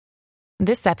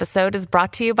This episode is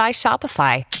brought to you by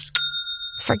Shopify.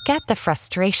 Forget the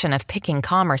frustration of picking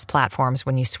commerce platforms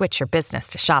when you switch your business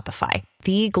to Shopify,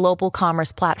 the global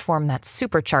commerce platform that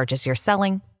supercharges your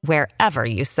selling wherever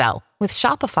you sell. With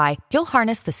Shopify, you'll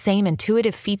harness the same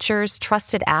intuitive features,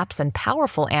 trusted apps, and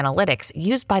powerful analytics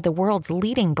used by the world's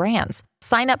leading brands.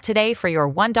 Sign up today for your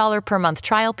 $1 per month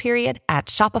trial period at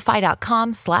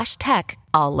shopify.com/tech,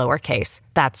 all lowercase.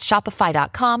 That's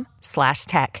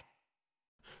shopify.com/tech.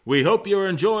 We hope you're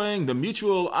enjoying the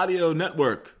Mutual Audio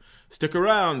Network. Stick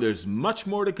around, there's much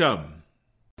more to come.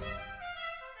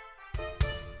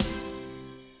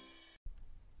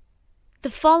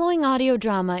 The following audio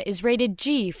drama is rated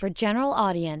G for general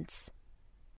audience.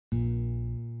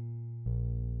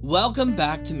 Welcome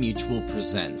back to Mutual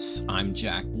Presents. I'm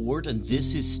Jack Ward, and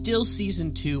this is still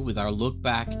Season 2 with our look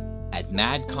back at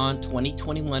MadCon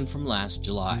 2021 from last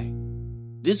July.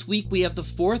 This week we have the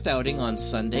fourth outing on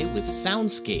Sunday with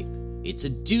Soundscape. It's a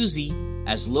doozy,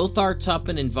 as Lothar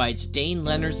Tuppen invites Dane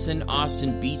Leonardson,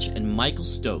 Austin Beach, and Michael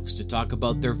Stokes to talk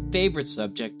about their favorite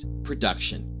subject,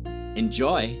 production.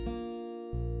 Enjoy!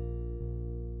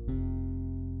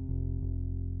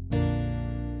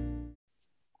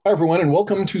 Hi, everyone, and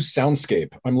welcome to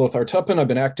Soundscape. I'm Lothar Tuppen. I've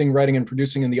been acting, writing, and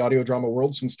producing in the audio drama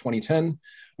world since 2010.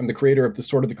 I'm the creator of The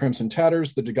Sword of the Crimson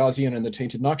Tatters, The Degazian, and The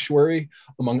Tainted Noctuary,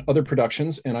 among other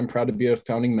productions, and I'm proud to be a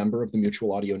founding member of the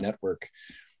Mutual Audio Network.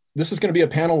 This is going to be a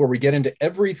panel where we get into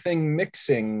everything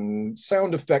mixing,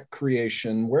 sound effect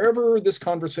creation, wherever this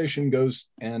conversation goes.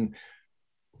 And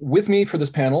with me for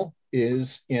this panel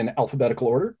is, in alphabetical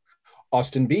order,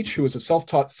 Austin Beach, who is a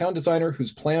self-taught sound designer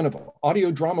whose plan of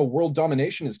audio drama world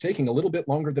domination is taking a little bit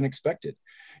longer than expected.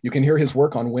 You can hear his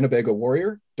work on Winnebago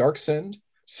Warrior, Darksend,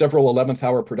 several 11th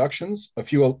Hour productions, a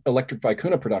few Electric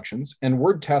Vicuna productions, and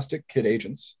Wordtastic Kid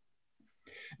Agents.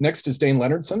 Next is Dane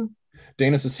Leonardson.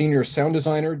 Dane is a senior sound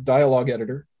designer, dialogue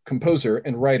editor, composer,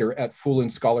 and writer at Fool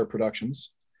and Scholar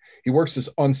Productions. He works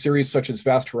on series such as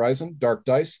Vast Horizon, Dark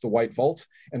Dice, The White Vault,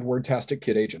 and Wordtastic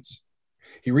Kid Agents.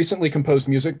 He recently composed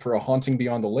music for A Haunting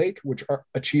Beyond the Lake, which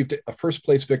achieved a first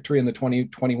place victory in the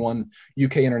 2021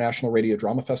 UK International Radio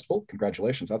Drama Festival.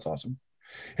 Congratulations, that's awesome.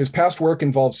 His past work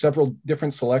involves several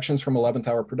different selections from 11th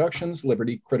Hour Productions,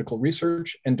 Liberty Critical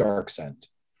Research, and Darksend.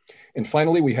 And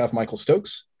finally, we have Michael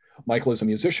Stokes. Michael is a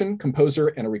musician, composer,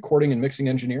 and a recording and mixing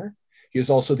engineer. He is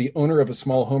also the owner of a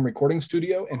small home recording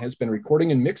studio and has been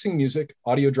recording and mixing music,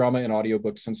 audio drama, and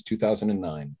audiobooks since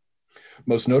 2009.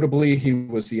 Most notably, he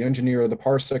was the engineer of the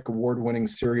Parsec Award-winning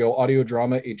serial audio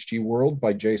drama HG World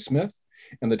by Jay Smith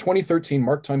and the 2013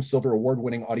 Mark Time Silver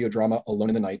Award-winning audio drama Alone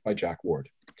in the Night by Jack Ward.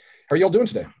 How are y'all doing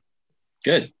today?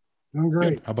 Good. Doing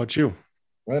great. Good. How about you?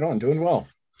 Right on, doing well.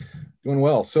 Doing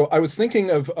well. So I was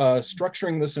thinking of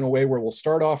structuring this in a way where we'll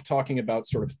start off talking about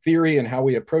sort of theory and how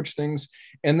we approach things,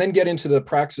 and then get into the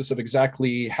praxis of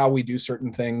exactly how we do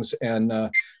certain things. And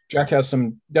Jack has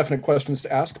some definite questions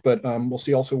to ask, but we'll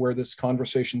see also where this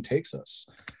conversation takes us.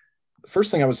 The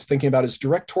first thing I was thinking about is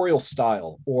directorial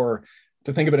style, or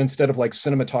to think of it instead of like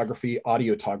cinematography,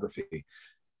 audiotography.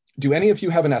 Do any of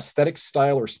you have an aesthetic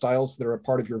style or styles that are a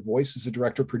part of your voice as a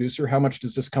director producer? How much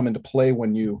does this come into play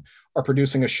when you are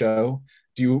producing a show?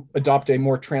 Do you adopt a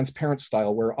more transparent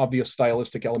style where obvious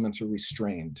stylistic elements are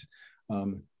restrained?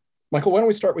 Michael, why don't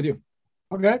we start with you?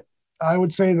 Okay. I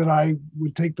would say that I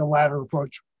would take the latter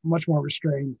approach, much more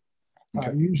restrained.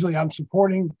 Okay. Usually I'm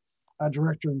supporting a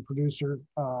director and producer,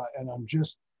 and I'm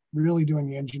just really doing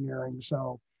the engineering.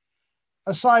 So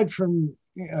aside from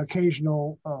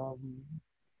occasional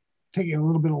taking a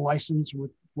little bit of license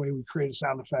with the way we create a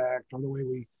sound effect or the way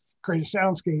we create a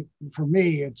soundscape, for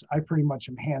me, I pretty much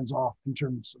am hands off in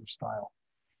terms of style.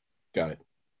 Got it.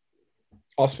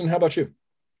 Austin, how about you?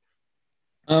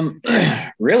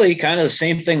 Really kind of the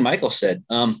same thing Michael said.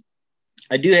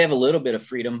 I do have a little bit of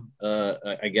freedom,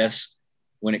 I guess,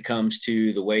 when it comes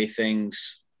to the way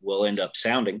things will end up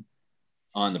sounding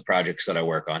on the projects that I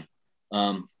work on.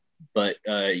 But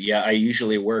I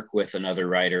usually work with another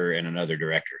writer and another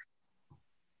director.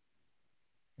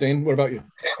 Dane, what about you?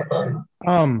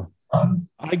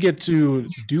 I get to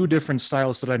do different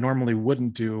styles that I normally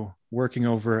wouldn't do working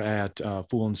over at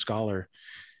Fool and Scholar,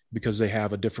 because they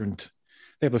have a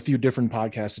few different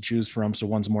podcasts to choose from. So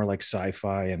one's more like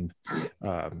sci-fi, and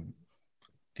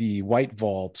the White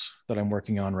Vault that I'm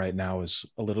working on right now is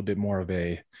a little bit more of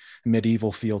a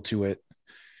medieval feel to it.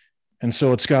 And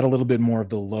so it's got a little bit more of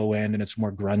the low end and it's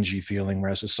more grungy feeling,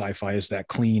 whereas the sci-fi is that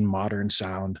clean, modern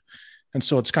sound. And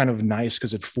so it's kind of nice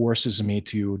because it forces me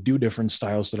to do different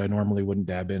styles that I normally wouldn't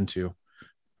dab into.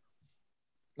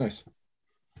 Nice.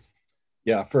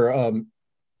 Yeah, for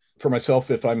for myself,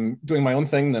 if I'm doing my own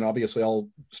thing, then obviously I'll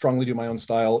strongly do my own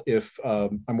style. If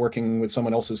I'm working with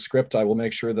someone else's script, I will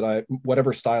make sure that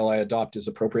whatever style I adopt is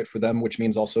appropriate for them, which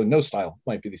means also no style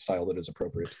might be the style that is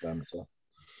appropriate to them. So,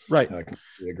 right. I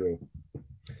completely agree.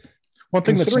 One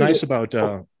thing that's nice about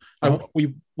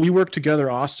we work together,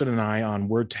 Austin and I, on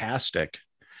Wordtastic.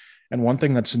 And one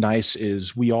thing that's nice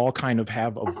is we all kind of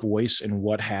have a voice in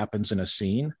what happens in a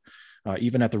scene.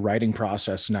 Even at the writing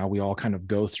process now, we all kind of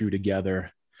go through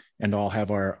together and all have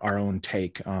our own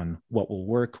take on what will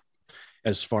work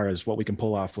as far as what we can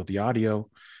pull off with the audio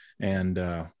and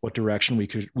what direction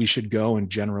we should go, and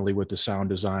generally with the sound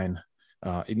design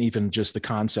and even just the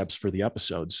concepts for the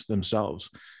episodes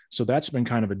themselves. So that's been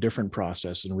kind of a different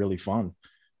process and really fun.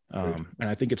 And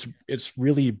I think it's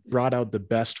really brought out the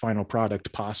best final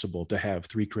product possible to have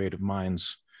three creative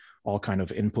minds all kind of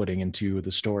inputting into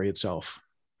the story itself.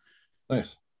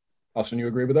 Nice. Austin, you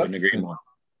agree with that? I agree more.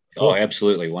 Oh,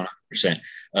 absolutely.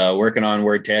 100%. Working on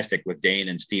Wordtastic with Dane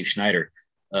and Steve Schneider.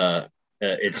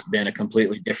 It's been a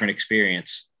completely different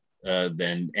experience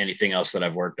than anything else that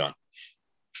I've worked on.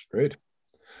 Great.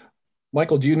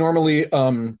 Michael, do you normally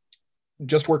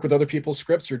just work with other people's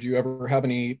scripts, or do you ever have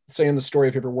any say in the story?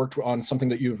 Have you ever worked on something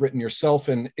that you've written yourself?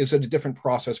 And is it a different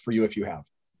process for you if you have?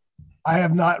 I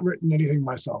have not written anything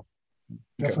myself.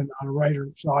 Definitely not a writer.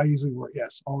 So I usually work,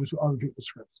 always with other people's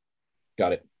scripts.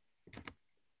 Got it.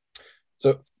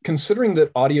 So considering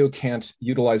that audio can't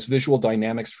utilize visual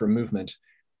dynamics for movement,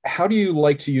 how do you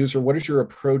like to use, or what is your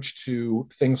approach to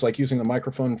things like using the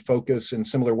microphone focus in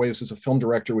similar ways as a film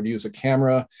director would use a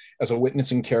camera as a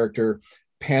witnessing character,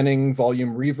 panning,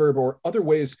 volume, reverb, or other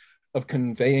ways of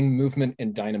conveying movement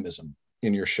and dynamism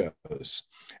in your shows?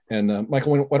 And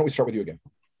Michael, why don't we start with you again?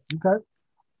 Okay.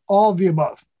 All of the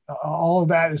above. All of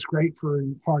that is great for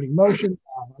imparting motion.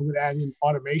 I would add in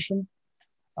automation.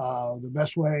 The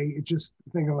best way, just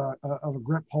think of a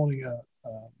grip holding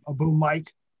a boom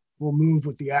mic will move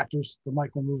with the actors. The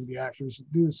mic will move with the actors.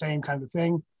 Do the same kind of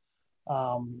thing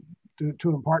to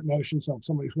impart motion. So if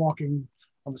somebody's walking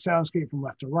on the soundscape from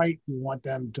left to right, you want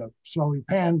them to slowly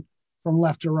pan from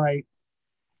left to right,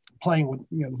 playing with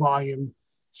volume,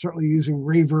 certainly using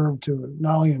reverb to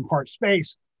not only impart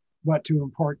space, but to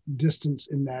impart distance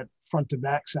in that front to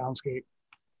back soundscape.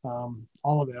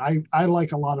 All of it. I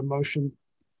like a lot of motion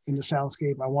in the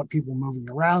soundscape. I want people moving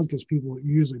around because people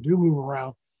usually do move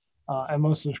around. And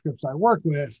most of the scripts I work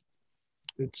with,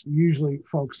 it's usually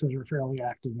folks that are fairly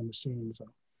active in the scene. So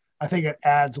I think it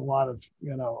adds a lot of,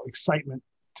 excitement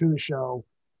to the show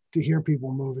to hear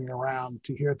people moving around,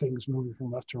 to hear things moving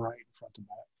from left to right, front to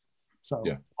back. So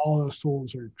all those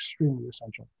tools are extremely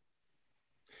essential.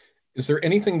 Is there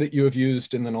anything that you have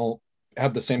used, and then I'll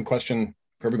have the same question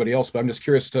for everybody else, but I'm just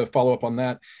curious to follow up on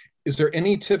that. Is there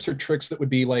any tips or tricks that would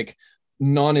be like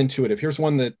non-intuitive? Here's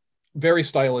one that very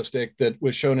stylistic that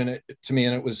was shown in it to me,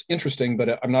 and it was interesting,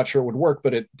 but I'm not sure it would work,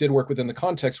 but it did work within the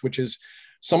context, which is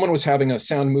someone was having a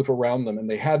sound move around them and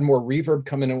they had more reverb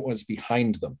come in and it was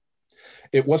behind them.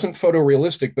 It wasn't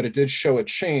photorealistic, but it did show a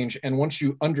change. And once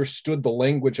you understood the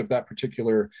language of that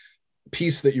particular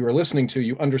piece that you were listening to,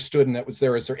 you understood, and that was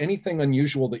there. Is there anything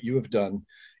unusual that you have done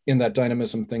in that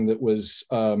dynamism thing that was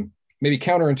maybe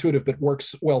counterintuitive, but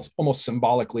works well, almost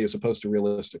symbolically as opposed to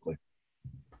realistically?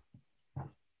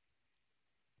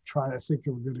 Trying to think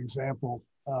of a good example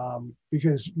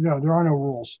because there are no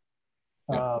rules.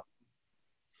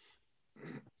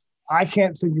 I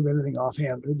can't think of anything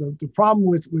offhand. The problem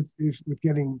with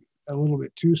getting a little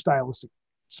bit too stylistic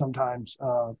sometimes,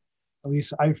 at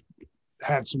least I've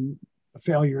had some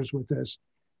failures with this,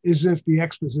 is if the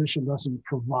exposition doesn't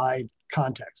provide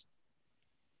context,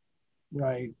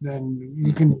 right? Then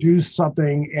you can do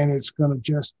something and it's going to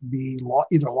just be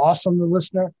either lost on the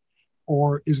listener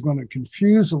or is going to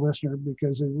confuse the listener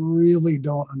because they really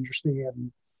don't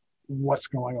understand what's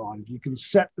going on. If you can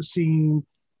set the scene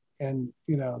and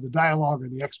the dialogue or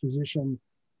the exposition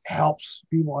helps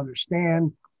people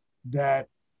understand that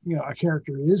a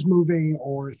character is moving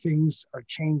or things are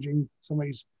changing.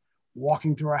 Somebody's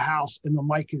walking through a house and the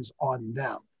mic is on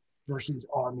them versus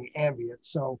on the ambient.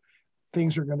 So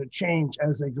things are going to change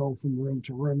as they go from room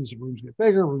to room. As the rooms get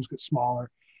bigger, rooms get smaller.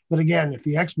 But again, if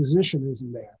the exposition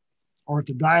isn't there or if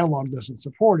the dialogue doesn't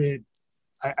support it,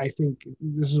 I think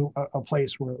this is a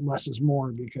place where less is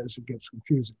more because it gets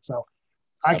confusing. So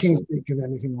I can't think of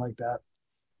anything like that.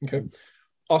 Okay.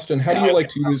 Austin, how do you like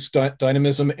to use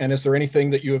dynamism? And is there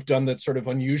anything that you have done that's sort of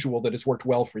unusual that has worked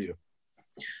well for you?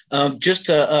 Just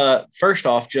to, first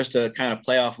off, just to kind of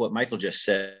play off what Michael just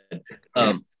said,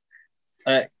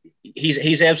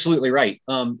 he's absolutely right.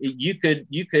 You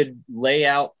could lay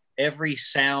out every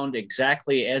sound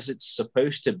exactly as it's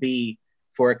supposed to be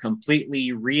for a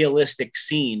completely realistic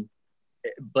scene.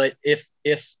 But if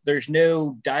there's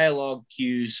no dialogue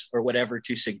cues or whatever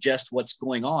to suggest what's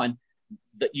going on,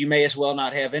 that you may as well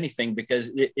not have anything,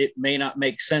 because it may not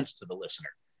make sense to the listener.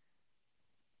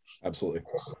 Absolutely.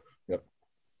 Yep.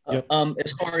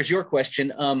 As far as your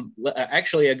question,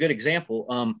 actually a good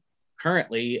example,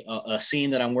 currently a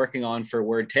scene that I'm working on for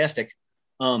Wordtastic,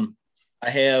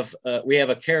 we have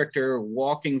a character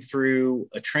walking through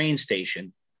a train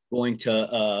station,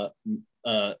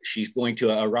 she's going to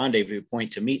a rendezvous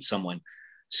point to meet someone.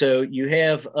 So you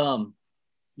have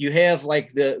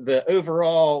like the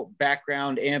overall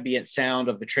background ambient sound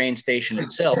of the train station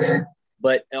itself,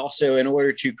 but also in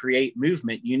order to create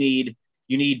movement, you need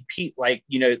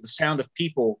the sound of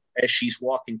people as she's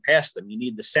walking past them. You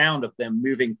need the sound of them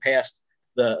moving past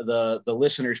the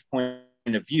listener's point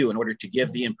of view in order to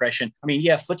give the impression. I mean,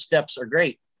 yeah, footsteps are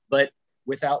great, but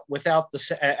without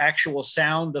the actual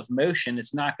sound of motion,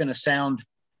 it's not going to sound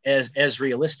as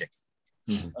realistic,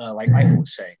 like Michael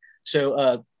was saying.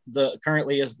 So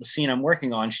currently as the scene I'm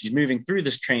working on, she's moving through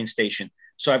this train station.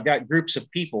 So I've got groups of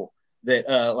people that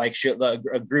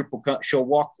she'll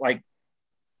walk like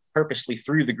purposely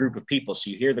through the group of people.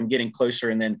 So you hear them getting closer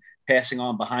and then passing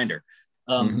on behind her.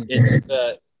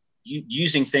 It's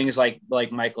using things like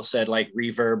Michael said, like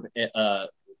reverb,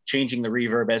 changing the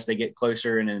reverb as they get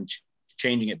closer and then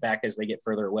changing it back as they get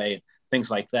further away, things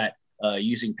like that.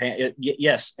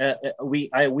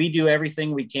 We do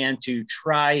everything we can to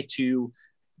try to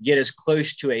get as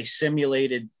close to a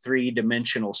simulated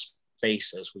 3-dimensional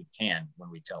space as we can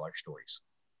when we tell our stories.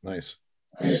 Nice.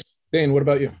 Dane, what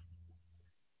about you?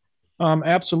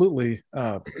 Absolutely.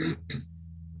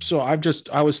 So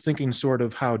I was thinking sort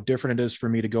of how different it is for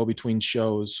me to go between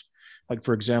shows. Like,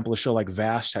 for example, a show like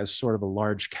Vast has sort of a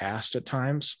large cast at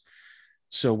times.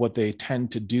 So what they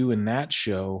tend to do in that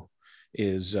show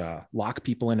is lock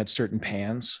people in at certain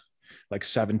pans, like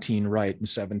 17 right and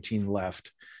 17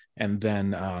 left. And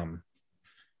then a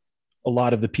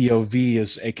lot of the POV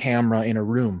is a camera in a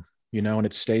room, and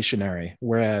it's stationary.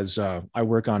 Whereas I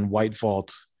work on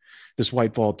this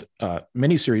White Vault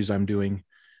miniseries I'm doing,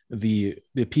 the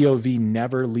POV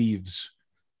never leaves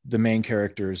the main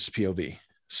character's POV.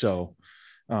 So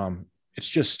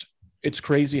it's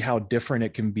crazy how different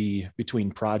it can be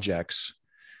between projects.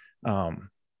 The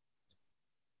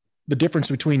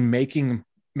difference between making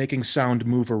sound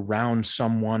move around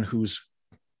someone who's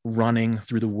running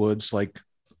through the woods, like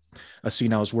a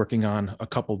scene I was working on a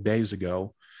couple days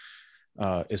ago,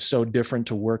 is so different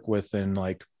to work with than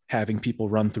like having people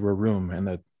run through a room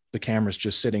and the camera's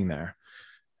just sitting there.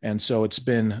 And so it's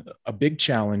been a big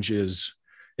challenge is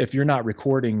if you're not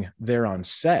recording there on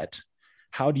set,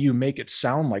 how do you make it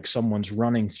sound like someone's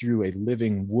running through a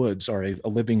living woods or a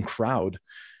living crowd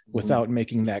without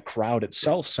making that crowd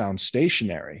itself sound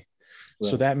stationary?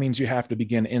 Right. So that means you have to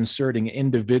begin inserting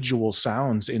individual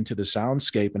sounds into the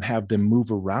soundscape and have them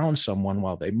move around someone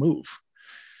while they move.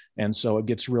 And so it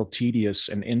gets real tedious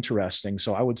and interesting.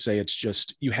 So I would say it's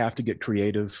just, you have to get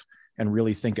creative and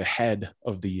really think ahead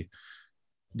of the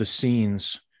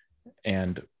scenes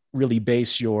and really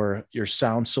base your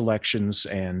sound selections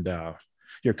and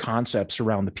your concepts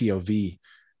around the POV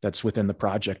that's within the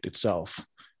project itself.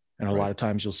 And a lot of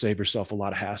times you'll save yourself a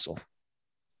lot of hassle.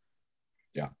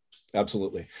 Yeah,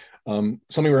 absolutely.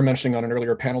 Something we were mentioning on an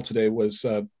earlier panel today was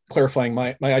clarifying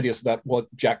my ideas of that,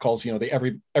 what Jack calls, the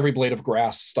every blade of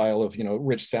grass style of,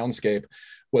 rich soundscape.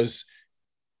 Was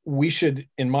we should,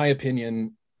 in my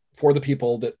opinion, for the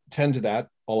people that tend to that,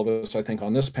 all of us, I think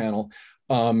on this panel,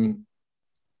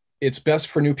 it's best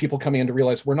for new people coming in to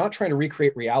realize we're not trying to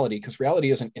recreate reality, because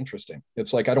reality isn't interesting.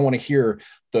 It's like, I don't want to hear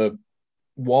the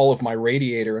wall of my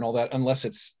radiator and all that unless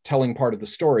it's telling part of the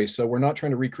story. So we're not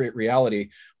trying to recreate reality.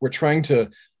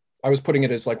 I was putting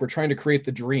it as like, we're trying to create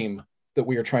the dream that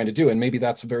we are trying to do. And maybe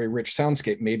that's a very rich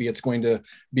soundscape. Maybe it's going to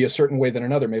be a certain way than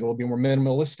another. Maybe it'll be more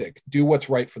minimalistic. Do what's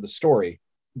right for the story.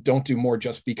 Don't do more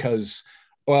just because,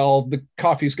 well, the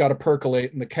coffee's got to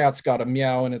percolate and the cat's got to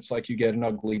meow, and it's like you get an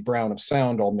ugly brown of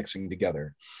sound all mixing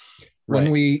together. Right.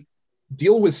 When we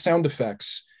deal with sound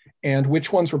effects and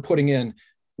which ones we're putting in,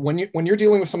 when you're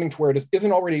dealing with something to where it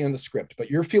isn't already in the script,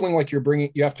 but you're feeling like you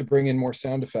have to bring in more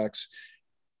sound effects,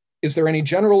 is there any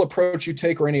general approach you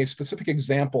take or any specific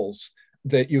examples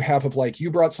that you have of, like,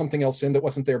 you brought something else in that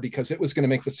wasn't there because it was going to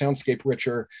make the soundscape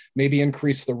richer, maybe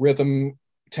increase the rhythm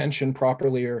tension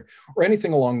properly, or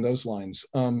anything along those lines?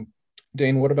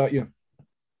 Dane, what about you?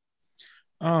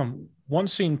 One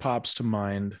scene pops to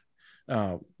mind.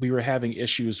 We were having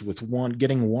issues with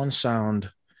getting one sound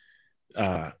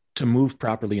to move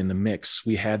properly in the mix.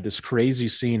 We had this crazy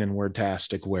scene in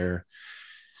Wordtastic where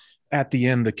at the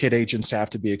end, the kid agents have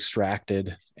to be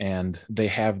extracted, and they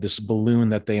have this balloon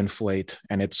that they inflate,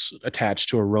 and it's attached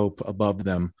to a rope above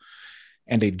them.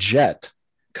 And a jet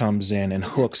comes in and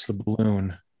hooks the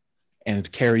balloon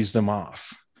and carries them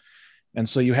off. And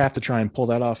so you have to try and pull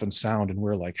that off in sound. And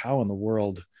we're like, how in the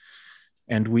world?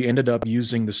 And we ended up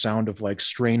using the sound of like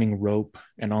straining rope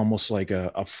and almost like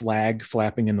a flag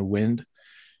flapping in the wind.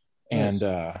 Nice.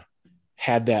 And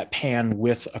had that pan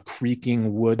with a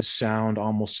creaking wood sound,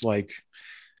 almost like,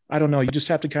 I don't know, you just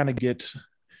have to kind of get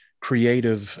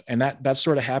creative. And that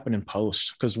sort of happened in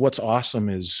post, because what's awesome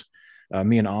is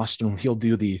me and Austin, he'll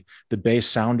do the bass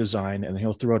sound design, and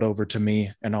he'll throw it over to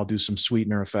me, and I'll do some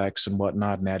sweetener effects and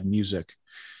whatnot and add music.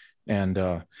 And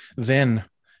then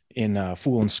in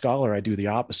Fool and Scholar, I do the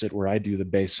opposite, where I do the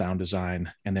bass sound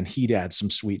design, and then he'd add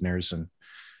some sweeteners and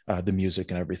the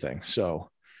music and everything. So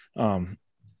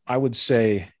I would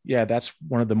say, yeah, that's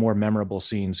one of the more memorable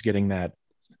scenes, getting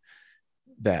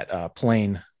that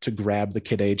plane to grab the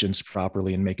kid agents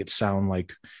properly and make it sound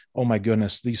like, oh my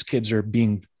goodness, these kids are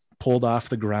being pulled off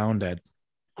the ground at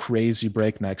crazy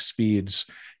breakneck speeds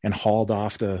and hauled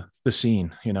off the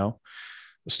scene. You know,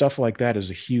 stuff like that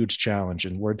is a huge challenge,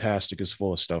 and Wordtastic is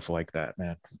full of stuff like that,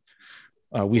 man.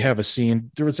 We have a scene,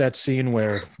 there was that scene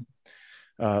where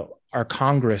our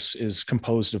Congress is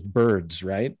composed of birds,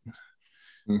 right?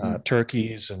 Mm-hmm.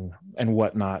 Turkeys and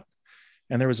whatnot.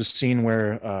 And there was a scene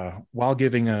where while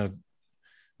giving a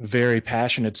very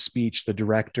passionate speech, the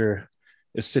director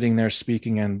is sitting there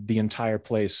speaking, and the entire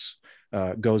place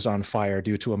goes on fire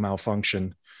due to a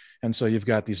malfunction. And so you've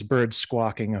got these birds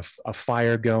squawking, a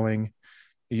fire going.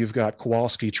 You've got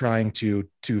Kowalski trying to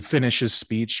finish his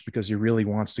speech because he really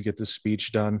wants to get this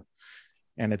speech done.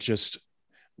 And it's just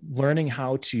learning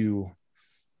how to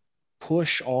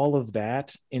push all of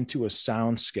that into a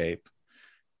soundscape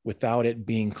without it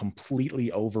being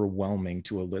completely overwhelming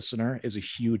to a listener is a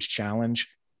huge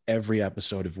challenge. Every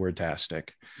episode of Wordtastic,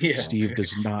 Steve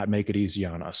does not make it easy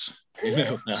on us.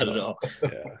 No, not at all.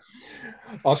 Yeah.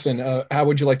 Austin, how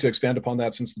would you like to expand upon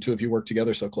that, since the two of you work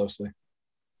together so closely?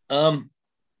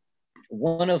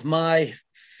 One of my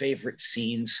favorite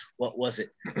scenes, what was it?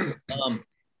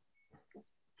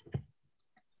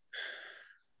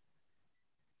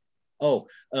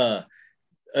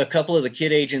 A couple of the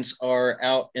kid agents are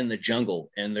out in the jungle,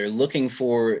 and they're looking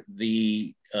for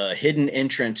the hidden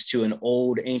entrance to an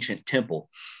old ancient temple.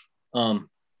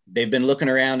 They've been looking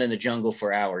around in the jungle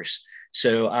for hours.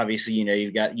 So obviously,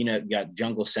 you've got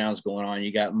jungle sounds going on.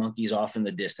 You got monkeys off in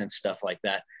the distance, stuff like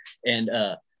that. And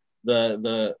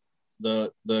the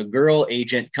girl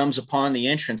agent comes upon the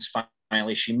entrance.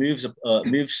 Finally, she moves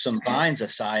some vines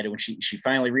aside, and when she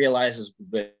finally realizes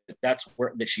that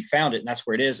she found it, and that's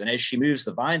where it is. And as she moves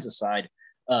the vines aside,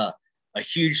 a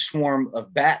huge swarm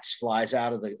of bats flies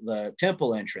out of the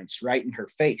temple entrance right in her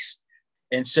face.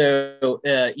 And so,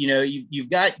 you've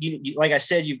got, like I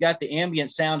said, you've got the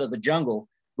ambient sound of the jungle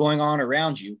going on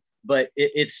around you, but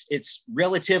it's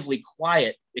relatively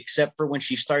quiet, except for when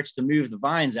she starts to move the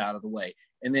vines out of the way.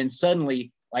 And then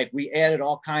suddenly, like, we added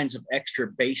all kinds of extra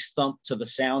bass thump to the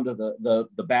sound of the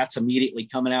bats immediately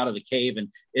coming out of the cave. And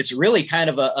it's really kind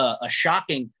of a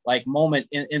shocking moment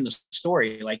in the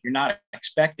story. Like, you're not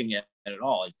expecting it at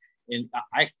all. And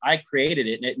I created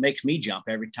it, and it makes me jump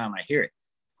every time I hear it.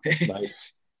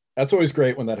 Nice. That's always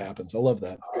great when that happens. I love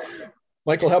that.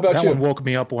 Michael, how about you? That one woke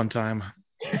me up one time.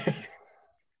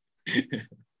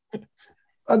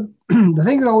 The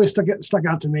thing that always stuck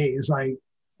out to me is I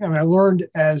learned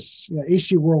as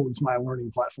HG World was my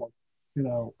learning platform.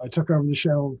 I took over the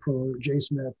show for Jay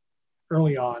Smith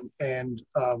early on, and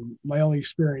my only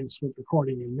experience with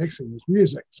recording and mixing was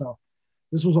music. So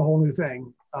this was a whole new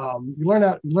thing. You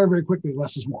learn very quickly,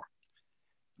 less is more.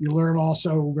 You learn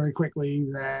also very quickly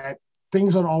that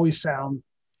things don't always sound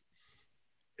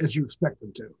as you expect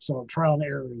them to. So trial and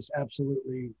error is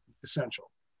absolutely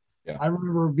essential. Yeah. I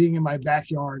remember being in my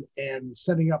backyard and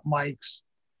setting up mics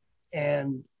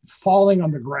and falling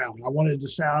on the ground. I wanted the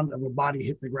sound of a body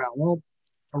hitting the ground. Well,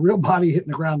 a real body hitting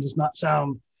the ground does not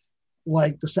sound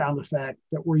like the sound effect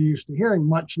that we're used to hearing,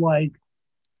 much like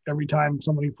every time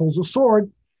somebody pulls a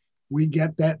sword, we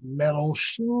get that metal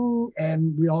shing,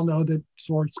 and we all know that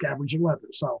swords scavenging leather.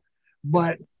 So,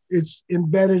 but it's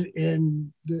embedded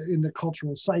in the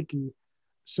cultural psyche.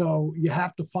 So you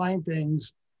have to find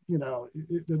things,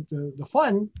 the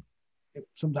fun,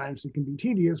 sometimes it can be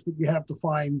tedious, but you have to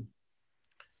find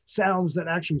sounds that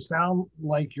actually sound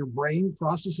like your brain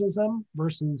processes them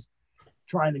versus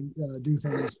trying to do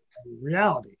things in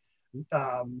reality.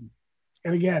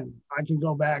 And again, I can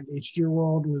go back. HG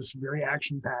World was very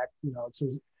action-packed.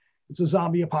 It's a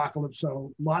zombie apocalypse,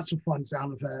 so lots of fun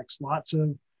sound effects, lots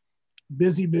of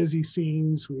busy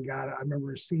scenes. I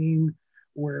remember a scene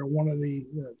where one of the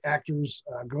actors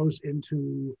goes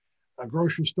into a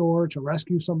grocery store to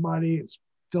rescue somebody. It's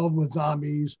filled with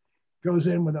zombies, goes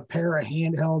in with a pair of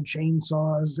handheld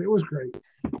chainsaws. It was great.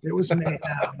 It was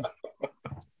mayhem.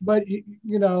 But,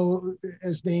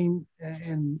 as Dane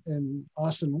and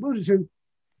Austin alluded to,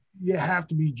 you have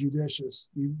to be judicious.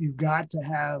 You've got to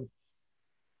have,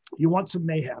 you want some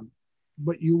mayhem,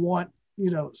 but you want,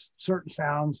 certain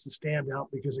sounds to stand out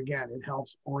because, again, it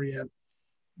helps orient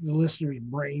the listener's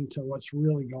brain to what's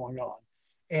really going on.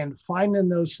 And finding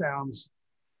those sounds,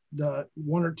 the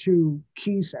one or two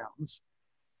key sounds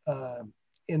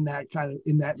in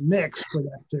that mix for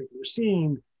that particular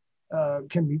scene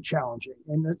can be challenging.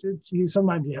 And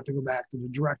sometimes you have to go back to the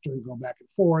director and go back and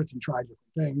forth and try different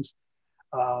things.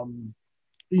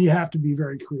 You have to be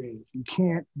very creative. You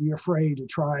can't be afraid to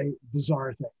try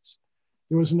bizarre things.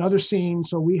 There was another scene.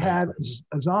 So we had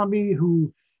a zombie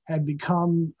who had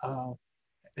become,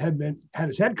 had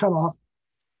his head cut off,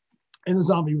 and the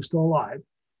zombie was still alive.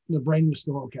 The brain was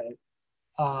still okay.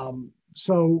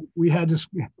 So we had this,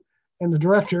 and the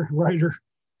director, writer,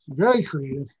 very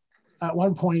creative, at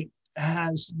one point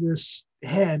has this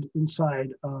head inside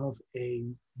of a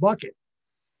bucket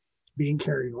being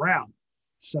carried around.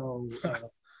 So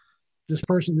this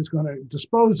person is going to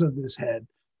dispose of this head,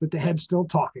 but the head's still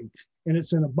talking, and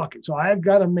it's in a bucket. So I've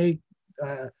got to make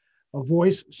a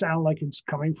voice sound like it's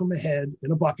coming from a head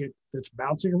in a bucket that's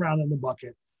bouncing around in the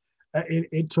bucket.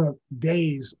 It took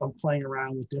days of playing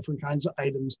around with different kinds of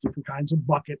items, different kinds of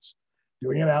buckets,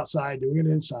 doing it outside, doing it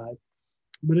inside.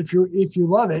 But if you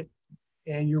love it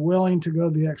and you're willing to go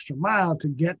the extra mile to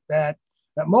get that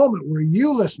moment where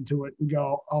you listen to it and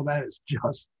go, oh, that is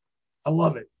just, I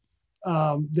love it.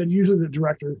 Then usually the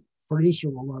director, producer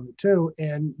will love it too.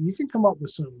 And you can come up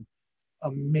with some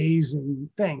amazing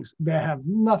things that have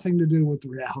nothing to do with the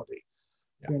reality.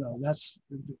 Yeah.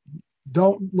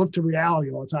 Don't look to reality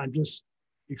all the time, just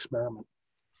experiment.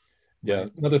 Yeah.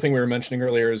 Another thing we were mentioning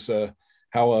earlier is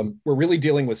how we're really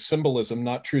dealing with symbolism,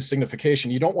 not true signification.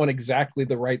 You don't want exactly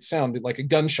the right sound. Like a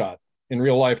gunshot in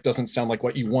real life doesn't sound like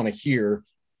what you want to hear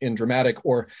in dramatic.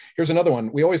 Or here's another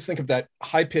one. We always think of that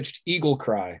high-pitched eagle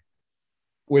cry,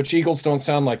 which eagles don't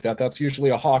sound like that. That's usually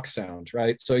a hawk sound,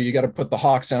 right? So you got to put the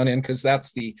hawk sound in because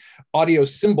that's the audio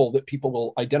symbol that people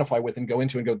will identify with and go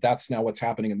into and go, that's now what's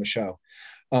happening in the show.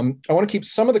 I want to keep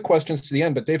some of the questions to the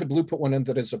end, but David Blue put one in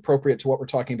that is appropriate to what we're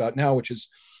talking about now, which is,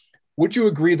 would you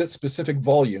agree that specific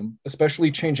volume,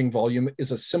 especially changing volume,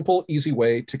 is a simple, easy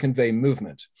way to convey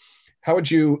movement? How would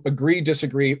you agree,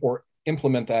 disagree, or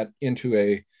implement that into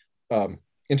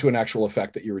an actual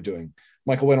effect that you were doing?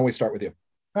 Michael, why don't we start with you?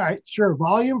 All right, sure.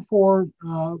 Volume for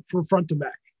front to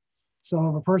back. So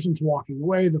if a person's walking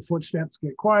away, the footsteps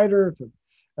get quieter. If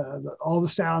all the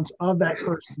sounds of that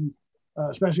person,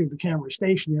 especially if the camera is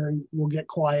stationary, will get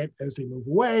quiet as they move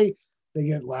away. They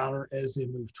get louder as they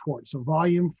move towards. So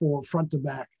volume for front to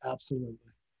back, absolutely.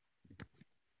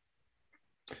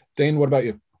 Dane, what about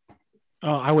you?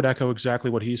 I would echo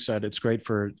exactly what he said. It's great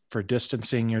for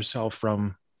distancing yourself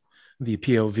from the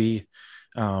POV.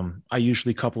 I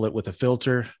usually couple it with a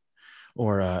filter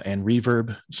or and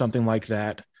reverb, something like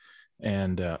that,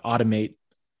 and automate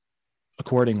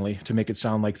accordingly to make it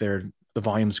sound like the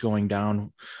volume's going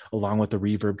down along with the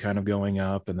reverb kind of going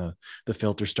up and the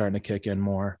filter starting to kick in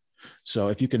more. So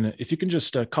if you can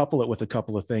just couple it with a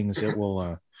couple of things, it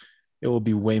will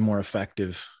be way more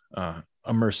effective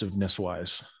immersiveness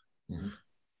wise. Mm-hmm.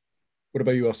 What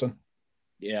about you, Austin?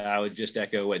 Yeah, I would just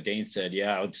echo what Dane said.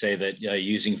 Yeah, I would say that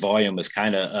using volume is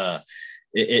kind of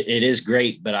it is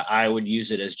great, but I would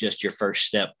use it as just your first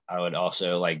step. I would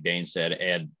also, like Dane said,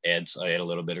 add a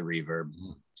little bit of reverb,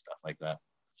 stuff like that.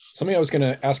 Something I was going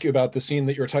to ask you about the scene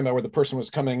that you were talking about where the person was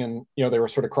coming and they were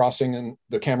sort of crossing and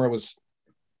the camera was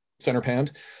center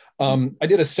panned. I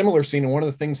did a similar scene, and one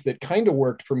of the things that kind of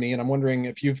worked for me, and I'm wondering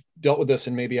if you've dealt with this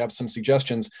and maybe have some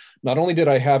suggestions. Not only did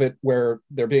I have it where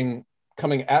they're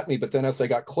coming at me, but then as I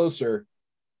got closer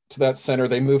to that center,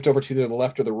 they moved over to the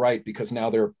left or the right because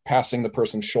now they're passing the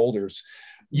person's shoulders.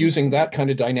 Using that kind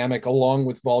of dynamic along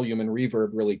with volume and reverb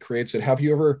really creates it. Have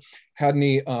you ever had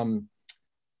any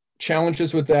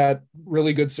challenges with that?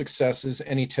 Really good successes?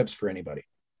 Any tips for anybody?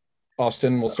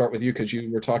 Austin, we'll start with you because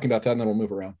you were talking about that, and then we'll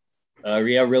move around.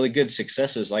 Yeah, really good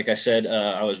successes. Like I said,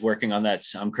 I was working on that.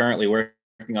 I'm currently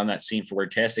working on that scene for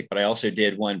Wordtastic, but I also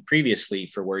did one previously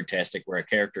for Wordtastic where a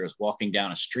character is walking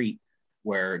down a street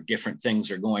where different things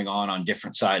are going on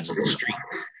different sides of the street.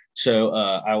 So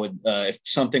I would, if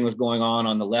something was going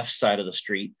on the left side of the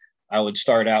street, I would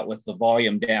start out with the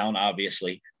volume down,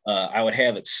 obviously. I would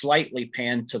have it slightly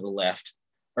panned to the left,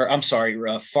 or I'm sorry,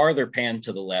 farther pan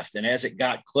to the left. And as it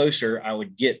got closer, I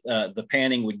would get the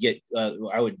panning would get,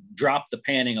 I would drop the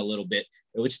panning a little bit.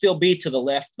 It would still be to the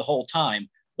left the whole time,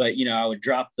 but I would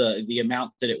drop the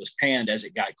amount that it was panned as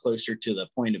it got closer to the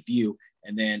point of view,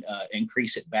 and then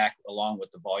increase it back along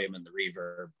with the volume and the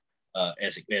reverb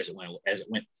as it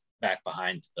went back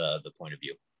behind the point of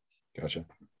view. Gotcha.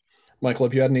 Michael,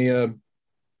 have you had any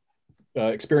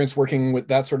experience working with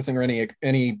that sort of thing, or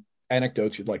any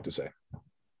anecdotes you'd like to say?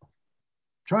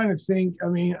 Trying to think. I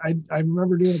mean, I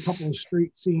remember doing a couple of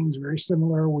street scenes very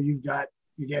similar, where you've got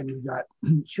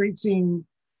street scene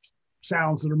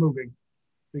sounds that are moving,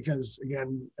 because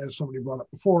again, as somebody brought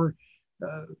up before,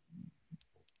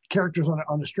 characters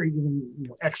on the street, even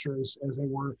extras as they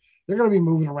were, they're going to be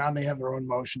moving around. They have their own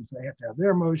motions. They have to have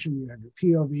their motion. You have your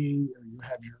POV, or you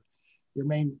have your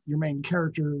main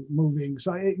character moving.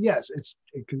 So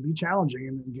it can be challenging,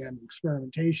 and again,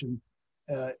 experimentation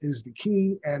is the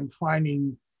key, and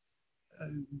finding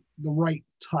the right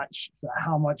touch.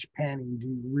 How much panning do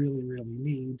you really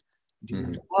need? Do you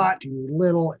need a lot? Do you need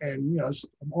little? And it's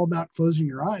all about closing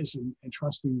your eyes and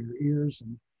trusting your ears.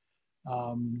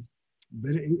 And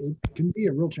but it can be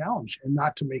a real challenge, and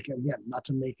not to make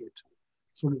it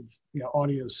sort of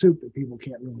audio soup that people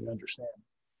can't really understand.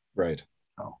 Right.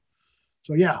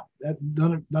 So yeah,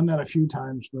 done that a few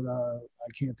times, but I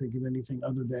can't think of anything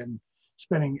other than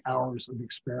spending hours of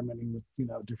experimenting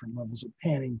with different levels of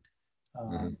panning,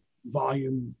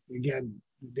 volume. Again,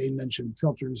 they mentioned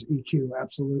filters, EQ.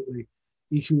 Absolutely,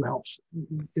 EQ helps.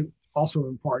 It also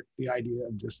impart the idea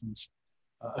of distance,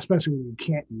 especially when you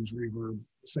can't use reverb,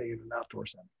 say in an outdoor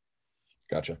setting.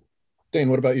 Gotcha. Dane,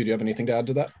 what about you? Do you have anything to add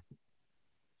to that?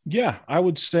 Yeah, I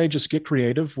would say just get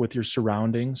creative with your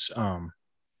surroundings.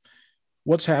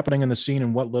 What's happening in the scene,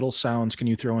 and what little sounds can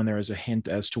you throw in there as a hint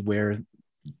as to where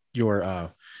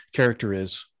your character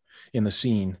is in the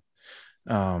scene?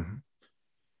 For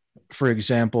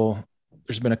example,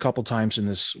 there's been a couple times in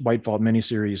this White Vault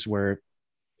miniseries where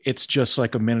it's just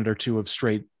like a minute or two of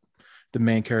straight, the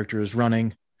main character is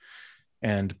running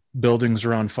and buildings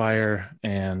are on fire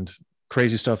and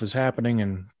crazy stuff is happening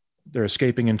and they're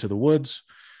escaping into the woods.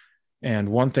 And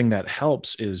one thing that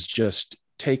helps is just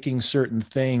taking certain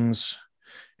things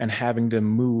and having them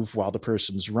move while the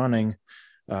person's running,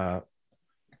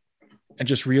 and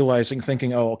just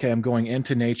thinking, oh, okay, I'm going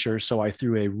into nature. So I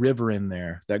threw a river in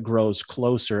there that grows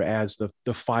closer as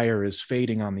the fire is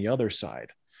fading on the other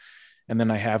side. And then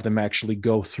I have them actually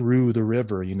go through the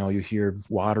river. You hear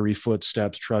watery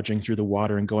footsteps trudging through the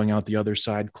water and going out the other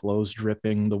side, clothes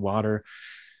dripping the water.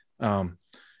 And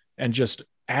just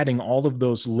adding all of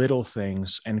those little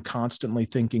things and constantly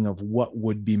thinking of what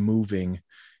would be moving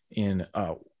in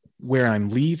where I'm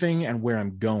leaving and where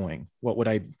I'm going. What would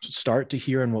I start to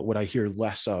hear and what would I hear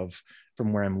less of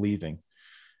from where I'm leaving?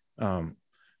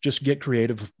 Just get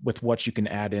creative with what you can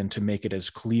add in to make it as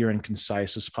clear and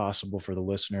concise as possible for the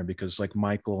listener, because like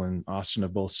Michael and Austin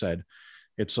have both said,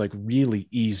 it's like really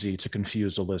easy to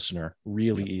confuse a listener,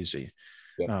 really easy.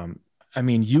 Yeah. I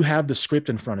mean, you have the script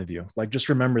in front of you. Like, just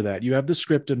remember that you have the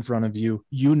script in front of you,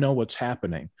 you know what's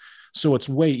happening. So it's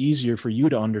way easier for you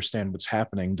to understand what's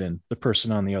happening than the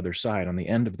person on the other side, on the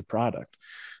end of the product.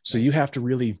 So you have to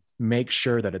really make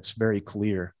sure that it's very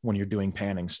clear when you're doing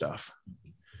panning stuff.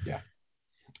 Yeah.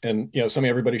 And, something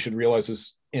everybody should realize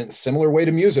is, in a similar way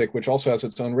to music, which also has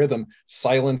its own rhythm,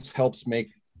 silence helps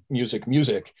make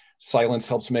music. Silence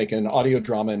helps make an audio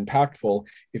drama impactful.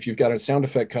 If you've got a sound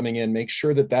effect coming in, make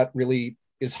sure that really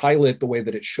is highlit the way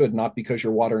that it should, not because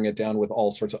you're watering it down with all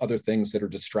sorts of other things that are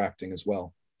distracting as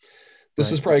well.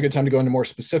 This is probably a good time to go into more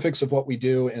specifics of what we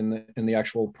do in the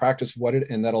actual practice of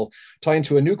and that'll tie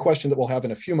into a new question that we'll have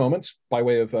in a few moments by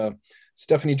way of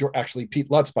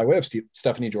Pete Lutz by way of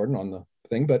Stephanie Jordan on the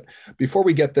thing. But before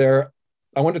we get there,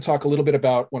 I want to talk a little bit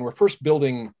about when we're first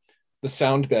building the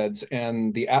sound beds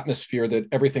and the atmosphere that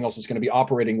everything else is going to be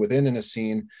operating within in a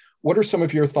scene. What are some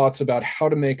of your thoughts about how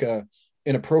to make an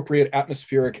appropriate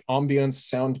atmospheric ambience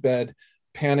sound bed,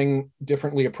 panning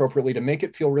differently, appropriately, to make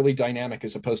it feel really dynamic,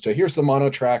 as opposed to here's the mono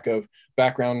track of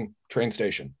background train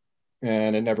station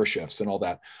and it never shifts and all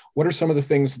that? What are some of the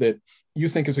things that you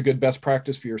think is a good best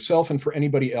practice for yourself and for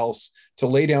anybody else to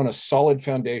lay down a solid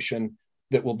foundation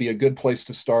that will be a good place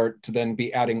to start to then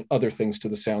be adding other things to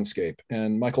the soundscape?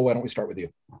 And Michael, why don't we start with you?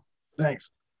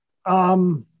 Thanks.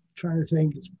 Trying to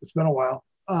think, it's been a while,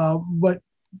 but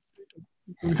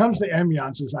when it comes to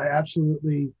ambiances, I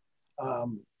absolutely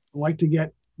like to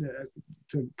get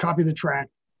to copy the track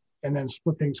and then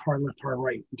split things hard left, hard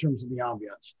right in terms of the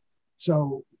ambiance.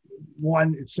 So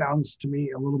one, it sounds to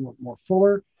me a little bit more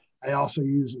fuller. I also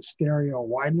use a stereo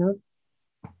widener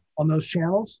on those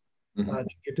channels. to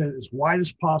get that as wide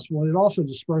as possible. And it also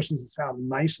disperses the sound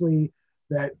nicely,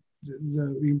 that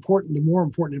the more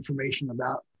important information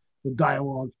about the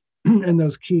dialogue and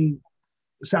those key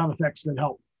sound effects that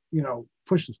help,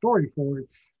 push the story forward,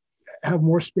 have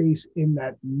more space in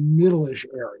that middle-ish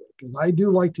area. Because I do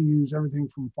like to use everything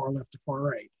from far left to far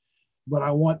right, but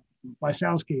I want my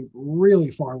soundscape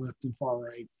really far left and far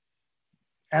right.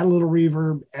 Add a little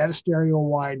reverb, add a stereo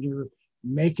widener,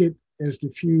 make it as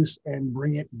diffuse, and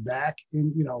bring it back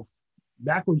in,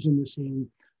 backwards in the scene,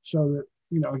 so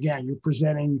that, again, you're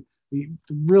presenting the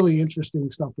really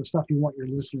interesting stuff, the stuff you want your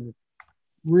listener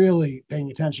really paying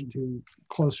attention to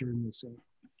closer in the scene.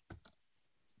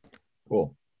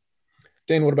 Cool.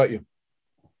 Dane, what about you?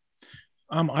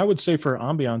 I would say for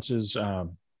ambiances,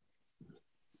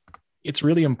 it's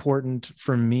really important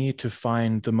for me to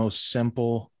find the most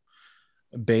simple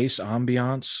base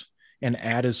ambiance and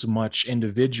add as much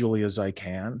individually as I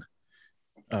can,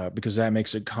 because that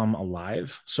makes it come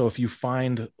alive. So if you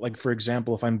find, like, for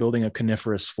example, if I'm building a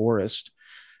coniferous forest,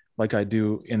 like I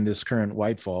do in this current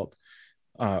White Vault,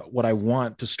 what I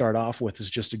want to start off with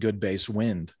is just a good base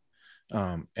wind,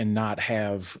 and not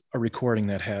have a recording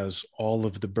that has all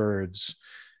of the birds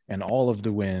and all of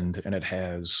the wind, and it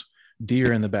has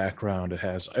deer in the background, it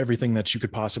has everything that you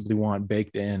could possibly want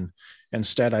baked in.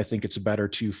 Instead, I think it's better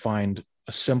to find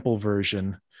a simple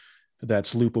version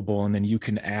that's loopable, and then you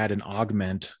can add and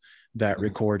augment that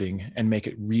recording and make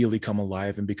it really come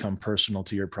alive and become personal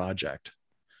to your project.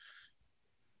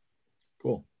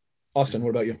 Cool. Austin,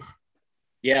 what about you?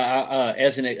 Yeah,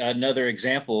 as another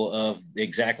example of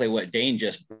exactly what Dane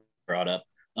just brought up,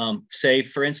 say,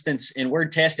 for instance, in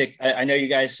Wordtastic, I know you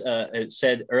guys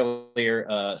said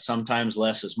earlier, sometimes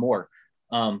less is more.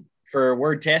 For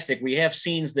Wordtastic, we have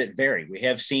scenes that vary. We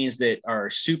have scenes that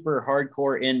are super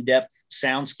hardcore, in-depth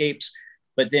soundscapes,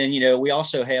 but then, we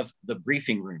also have the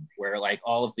briefing room where, like,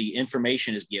 all of the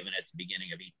information is given at the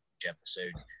beginning of each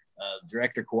episode.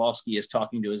 Director Kowalski is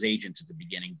talking to his agents at the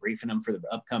beginning, briefing them for the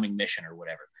upcoming mission or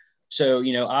whatever. So,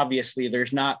 obviously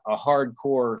there's not a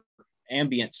hardcore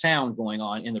ambient sound going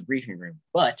on in the briefing room.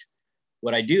 But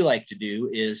what I do like to do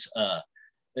is,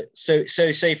 so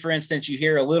say, for instance, you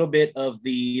hear a little bit of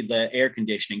the air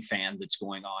conditioning fan that's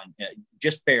going on,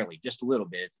 just barely, just a little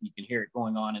bit. You can hear it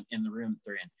going on in the room that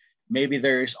they're in. Maybe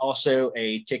there's also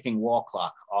a ticking wall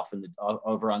clock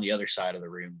over on the other side of the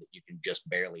room that you can just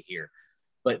barely hear.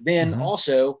 But then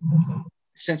also,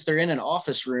 since they're in an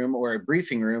office room or a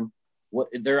briefing room,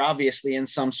 they're obviously in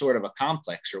some sort of a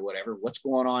complex or whatever. What's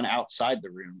going on outside the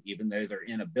room, even though they're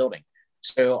in a building?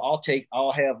 So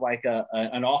I'll have like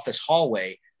an office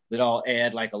hallway that I'll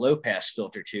add like a low pass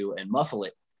filter to and muffle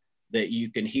it, that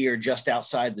you can hear just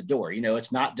outside the door.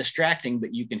 It's not distracting,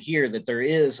 but you can hear that there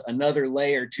is another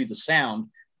layer to the sound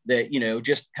that,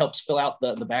 just helps fill out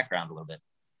the background a little bit.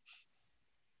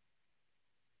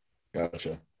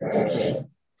 Gotcha.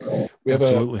 We have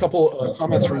a couple of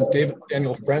comments from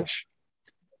Daniel French.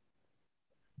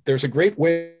 There's a great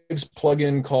Waves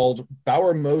plugin called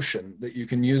Bauer Motion that you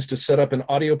can use to set up an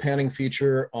audio panning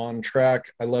feature on track.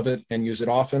 I love it and use it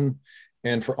often.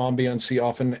 And for ambience,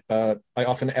 I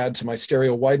often add to my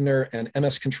stereo widener and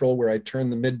MS Control, where I turn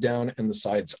the mid down and the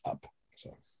sides up.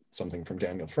 So something from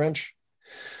Daniel French.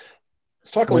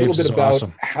 Let's talk a little bit about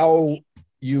how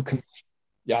you can.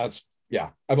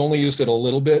 I've only used it a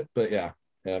little bit, but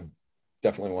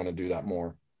definitely want to do that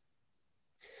more.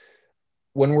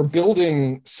 When we're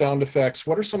building sound effects,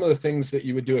 what are some of the things that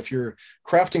you would do if you're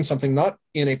crafting something, not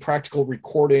in a practical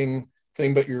recording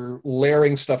thing, but you're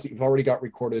layering stuff that you've already got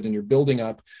recorded and you're building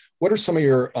up? What are some of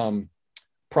your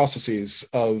processes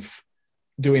of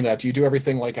doing that? Do you do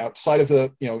everything like outside of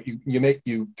the,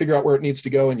 you figure out where it needs to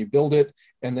go and you build it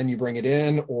and then you bring it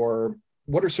in? Or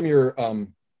what are some of your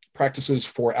practices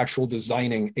for actual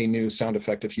designing a new sound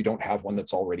effect if you don't have one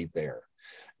that's already there?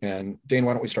 And Dane,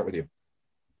 why don't we start with you?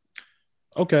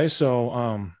 Okay, so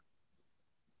one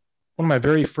of my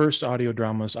very first audio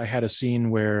dramas, I had a scene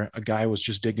where a guy was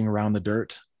just digging around the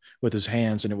dirt with his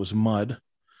hands and it was mud.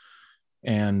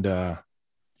 And I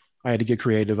had to get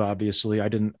creative, obviously.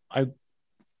 It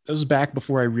was back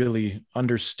before I really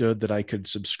understood that I could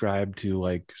subscribe to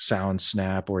like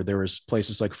SoundSnap, or there was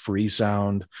places like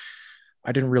Freesound.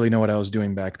 I didn't really know what I was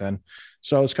doing back then.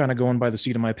 So I was kind of going by the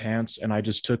seat of my pants, and I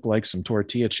just took like some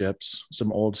tortilla chips,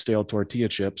 some old stale tortilla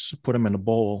chips, put them in a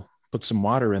bowl, put some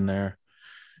water in there,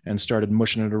 and started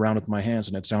mushing it around with my hands,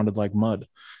 and it sounded like mud.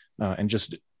 And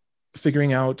just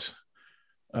figuring out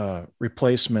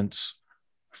replacements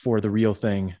for the real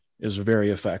thing is very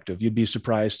effective. You'd be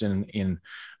surprised in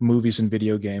movies and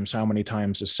video games how many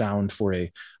times the sound for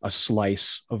a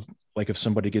slice of, like if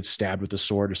somebody gets stabbed with a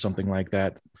sword or something like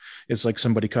that, is like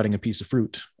somebody cutting a piece of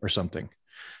fruit or something,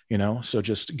 so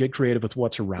just get creative with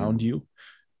what's around you,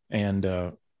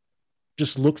 and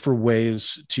just look for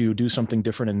ways to do something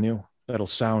different and new that'll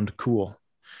sound cool.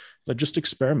 But just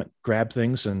experiment, grab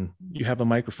things, and you have a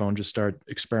microphone, just start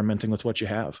experimenting with what you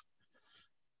have.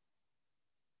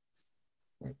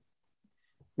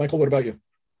 Michael, what about you?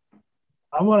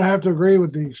 I'm going to have to agree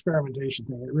with the experimentation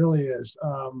thing. It really is.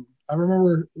 I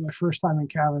remember the first time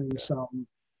encountering some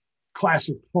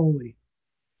classic Foley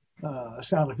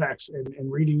sound effects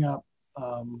and reading up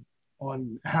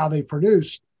on how they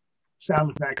produced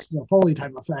sound effects, Foley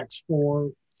type effects for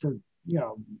the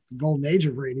golden age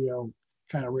of radio,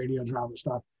 kind of radio drama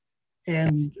stuff.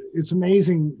 And it's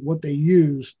amazing what they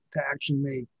used to actually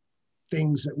make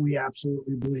things that we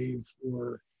absolutely believe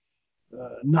were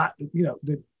not,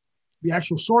 the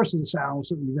actual source of the sound was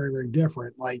something very, very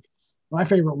different. Like my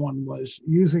favorite one was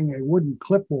using a wooden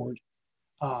clipboard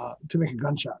to make a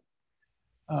gunshot.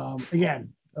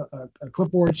 Again, a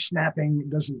clipboard snapping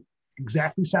doesn't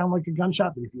exactly sound like a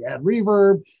gunshot, but if you add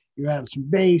reverb, you add some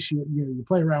bass, you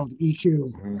play around with EQ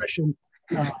and compression,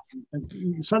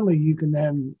 and suddenly you can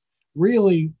then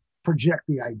really project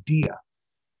the idea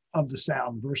of the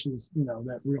sound versus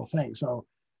that real thing. So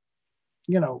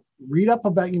read up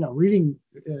about reading.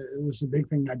 It was the big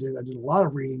thing I did. I did a lot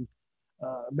of reading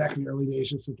back in the early days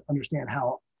just to understand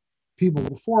how people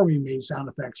before me made sound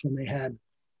effects when they had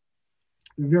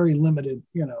very limited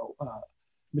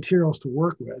materials to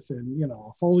work with, and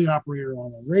a Foley operator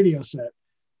on a radio set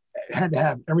had to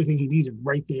have everything he needed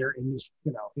right there in his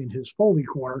in his Foley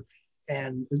corner.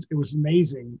 And it was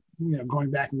amazing, going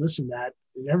back and listening to that,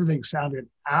 and everything sounded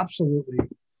absolutely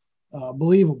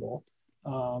believable,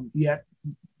 yet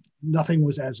nothing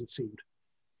was as it seemed.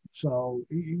 So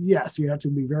yes, you have to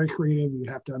be very creative. You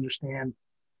have to understand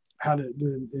how to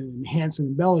enhance and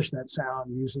embellish that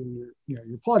sound using your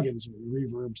plugins, your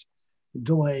reverbs,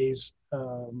 delays,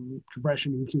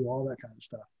 compression, EQ, all that kind of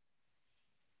stuff.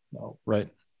 So. Right.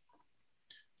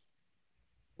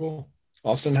 Cool.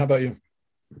 Austin, how about you?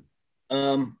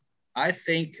 I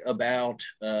think about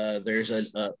there's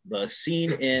a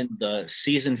scene in the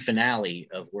season finale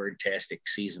of Wordtastic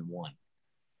season 1.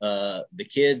 The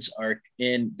kids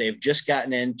they've just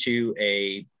gotten into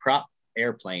a prop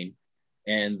airplane,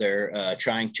 and they're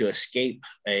trying to escape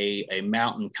a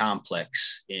mountain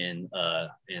complex in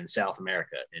South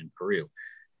America, in Peru.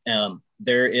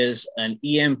 There is an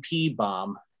EMP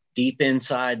bomb deep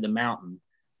inside the mountain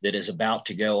that is about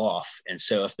to go off. And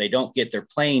so if they don't get their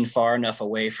plane far enough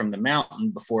away from the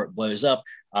mountain before it blows up,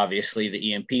 obviously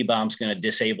the EMP bomb is going to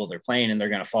disable their plane and they're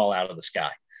going to fall out of the sky.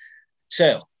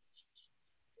 So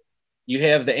you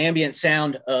have the ambient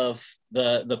sound of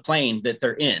the plane that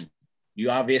they're in.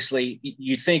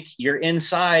 You think you're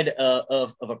inside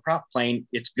of a prop plane,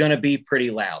 it's going to be pretty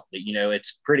loud.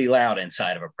 It's pretty loud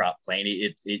inside of a prop plane.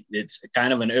 It's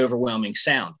kind of an overwhelming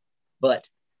sound. But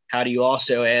how do you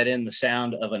also add in the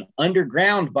sound of an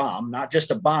underground bomb, not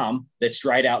just a bomb that's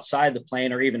right outside the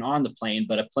plane or even on the plane,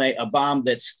 but a bomb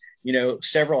that's,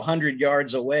 several hundred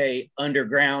yards away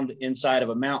underground inside of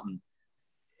a mountain.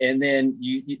 And then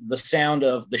the sound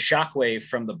of the shockwave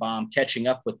from the bomb catching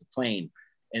up with the plane,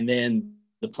 and then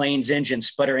the plane's engine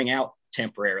sputtering out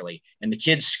temporarily, and the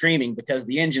kids screaming because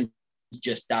the engine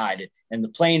just died, and the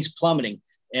plane's plummeting.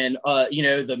 And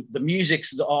the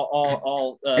music's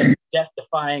all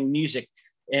death-defying music,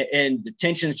 and the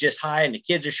tension's just high, and the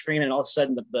kids are screaming. And all of a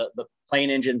sudden, the plane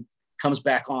engine comes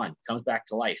back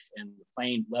to life, and the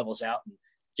plane levels out, and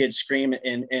kids scream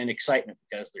in excitement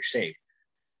because they're saved.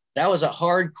 That was a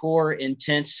hardcore,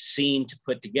 intense scene to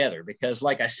put together because,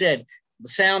 like I said, the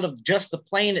sound of just the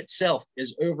plane itself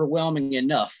is overwhelming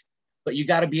enough, but you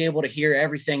got to be able to hear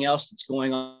everything else that's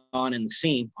going on in the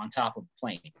scene on top of the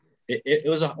plane. It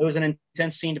was an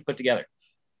intense scene to put together.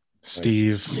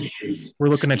 Steve, we're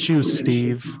looking at you,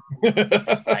 Steve.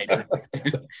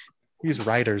 These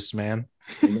writers, man.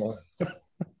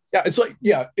 Yeah, it's like,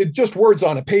 it just words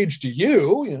on a page to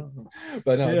you,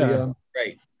 but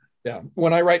right. Yeah,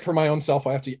 when I write for my own self,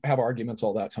 I have to have arguments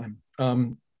all that time.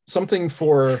 Something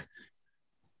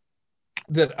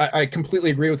that I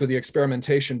completely agree with the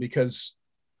experimentation because.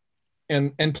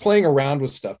 And playing around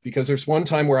with stuff, because there's one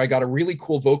time where I got a really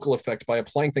cool vocal effect by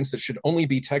applying things that should only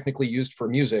be technically used for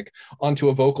music onto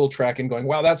a vocal track and going,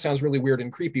 wow, that sounds really weird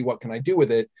and creepy. What can I do with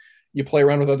it? You play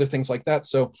around with other things like that.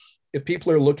 So if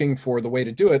people are looking for the way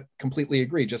to do it, completely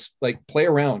agree. Just like play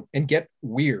around and get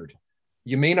weird.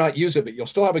 You may not use it, but you'll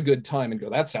still have a good time and go,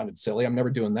 that sounded silly. I'm never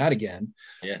doing that again.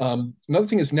 Yeah. Another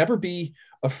thing is never be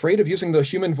afraid of using the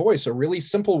human voice. A really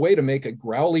simple way to make a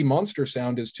growly monster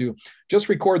sound is to just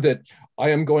record that I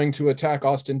am going to attack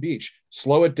Austin Beach,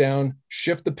 slow it down,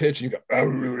 shift the pitch, and you go,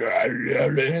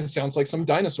 and it sounds like some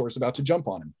dinosaur's about to jump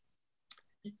on him.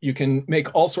 You can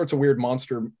make all sorts of weird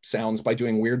monster sounds by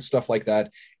doing weird stuff like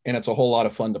that, and it's a whole lot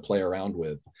of fun to play around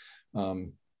with.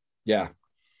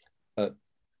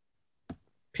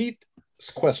 Pete's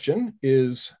question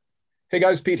is, hey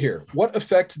guys, Pete here. What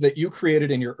effect that you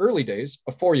created in your early days,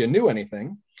 before you knew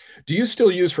anything, do you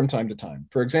still use from time to time?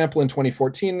 For example, in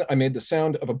 2014, I made the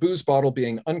sound of a booze bottle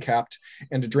being uncapped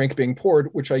and a drink being poured,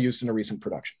 which I used in a recent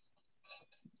production.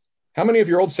 How many of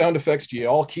your old sound effects do you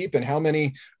all keep? And how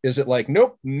many is it like,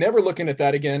 nope, never looking at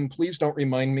that again. Please don't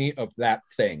remind me of that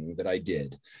thing that I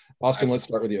did. Austin, let's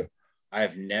start with you.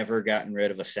 I've never gotten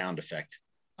rid of a sound effect.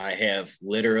 I have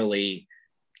literally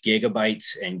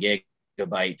gigabytes and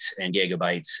gigabytes and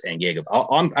gigabytes and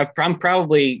gigabytes. I'm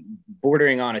probably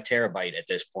bordering on a terabyte at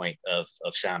this point of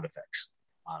sound effects,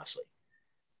 honestly.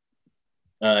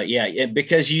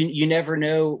 Because you never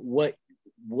know what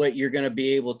you're going to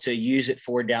be able to use it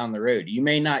for down the road. You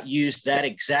may not use that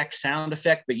exact sound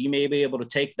effect, but you may be able to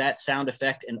take that sound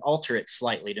effect and alter it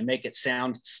slightly to make it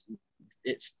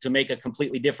to make a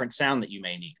completely different sound that you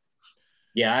may need.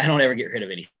 Yeah, I don't ever get rid of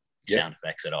any sound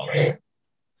effects at all.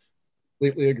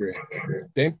 Completely agree.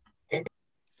 Dane?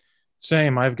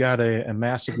 Same. I've got a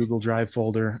massive Google Drive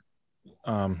folder.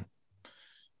 I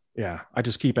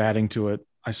just keep adding to it.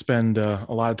 I spend a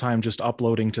lot of time just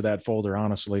uploading to that folder,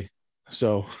 honestly.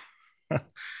 So,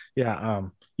 you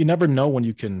never know when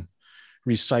you can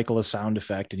recycle a sound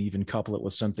effect and even couple it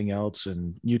with something else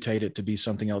and mutate it to be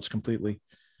something else completely.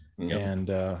 Yep. And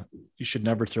you should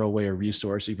never throw away a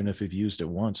resource, even if you've used it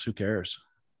once. Who cares?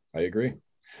 I agree.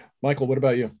 Michael, what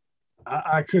about you?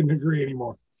 I couldn't agree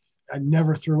anymore. I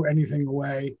never threw anything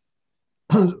away.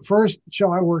 First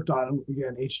show I worked on,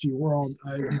 again, HD World,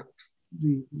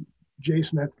 the Jay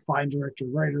Smith, fine director,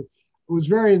 writer, was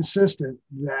very insistent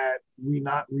that we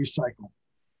not recycle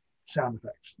sound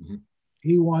effects. Mm-hmm.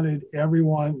 He wanted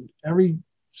every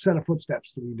set of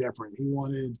footsteps to be different. He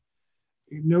wanted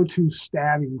no two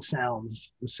stabbing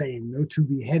sounds the same, no two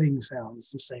beheading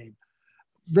sounds the same.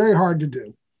 Very hard to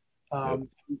do. And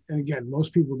again,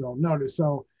 most people don't notice.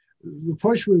 So the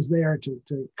push was there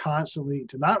to constantly,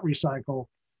 to not recycle,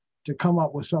 to come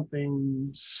up with something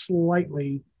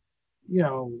slightly,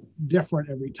 different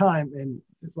every time. And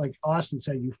like Austin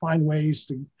said, you find ways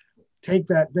to take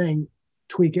that thing,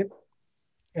 tweak it,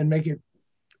 and make it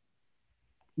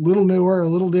a little newer, a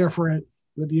little different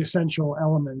with the essential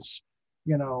elements,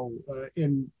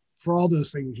 and for all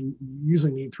those things, you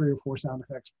usually need 3 or 4 sound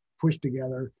effects pushed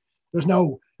together. There's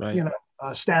no,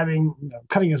 stabbing,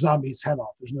 cutting a zombie's head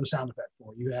off. There's no sound effect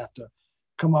for it. You have to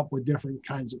come up with different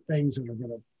kinds of things that are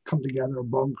going to come together, a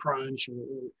bone crunch or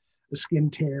a skin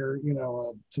tear,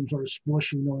 some sort of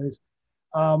splishing noise.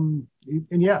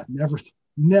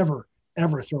 Never,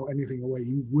 ever throw anything away.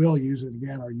 You will use it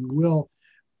again, or you will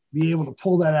be able to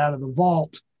pull that out of the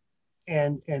vault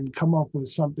and come up with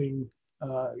something,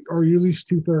 or you're at least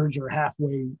 2/3 or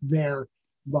halfway there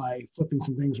by flipping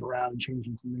some things around and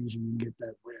changing some things, and you can get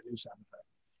that brand new sound effect.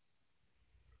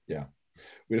 Yeah.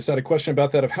 We just had a question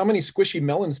about that of how many squishy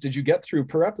melons did you get through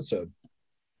per episode?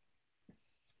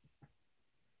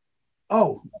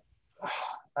 Oh,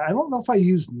 I don't know if I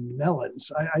used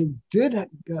melons. I did have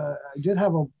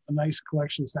a nice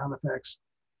collection of sound effects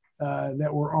that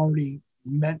were already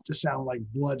meant to sound like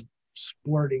blood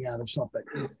splurting out of something.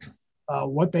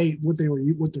 What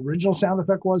the original sound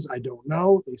effect was, I don't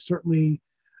know. They certainly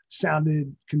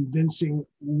sounded convincing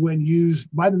when used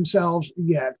by themselves.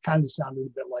 Yeah, it kind of sounded a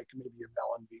bit like maybe a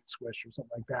melon being squished or something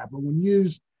like that. But when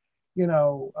used, in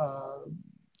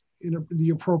the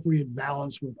appropriate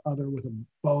balance with a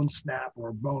bone snap or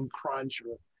a bone crunch,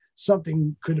 or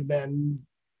something could have been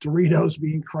Doritos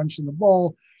being crunched in the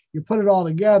bowl. You put it all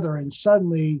together, and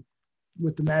suddenly,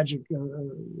 with the magic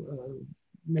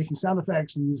making sound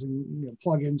effects and using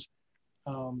plugins,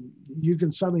 you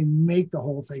can suddenly make the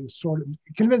whole thing sort of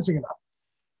convincing enough,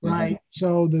 right? Mm-hmm.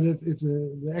 So that if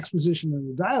the exposition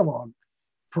and the dialogue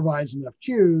provides enough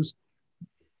cues,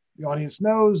 the audience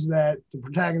knows that the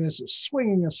protagonist is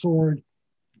swinging a sword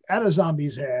at a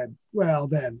zombie's head. Well,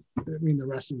 then, the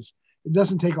rest is, it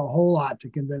doesn't take a whole lot to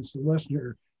convince the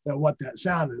listener that what that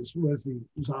sound is, with the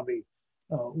zombie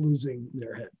losing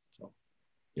their head. So,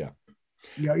 yeah,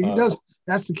 it does.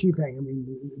 That's the key thing.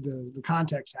 The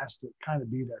context has to kind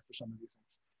of be there for some of these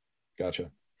things.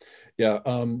 Gotcha. Yeah.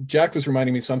 Jack was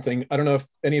reminding me something. I don't know if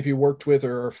any of you worked with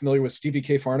or are familiar with Stevie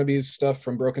K. Farnaby's stuff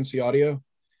from Broken Sea Audio.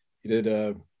 He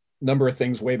did number of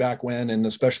things way back when, and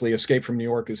especially Escape from New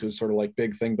York is his sort of like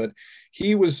big thing. But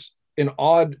he was an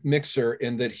odd mixer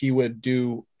in that he would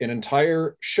do an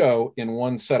entire show in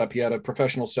one setup. He had a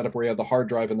professional setup where he had the hard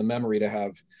drive and the memory to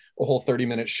have a whole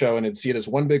 30-minute show, and it'd see it as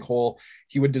one big whole.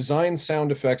 He would design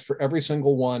sound effects for every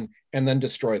single one and then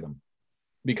destroy them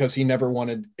because he never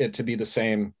wanted it to be the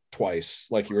same twice,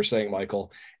 like you were saying,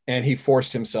 Michael. And he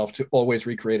forced himself to always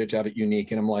recreate it, to have it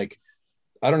unique. And I'm like,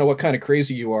 I don't know what kind of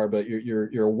crazy you are, but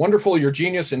you're wonderful, you're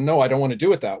genius. And no, I don't want to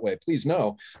do it that way. Please,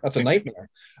 no, that's a nightmare.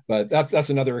 But that's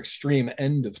another extreme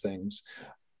end of things.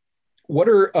 What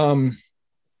are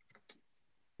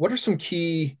some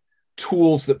key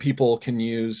tools that people can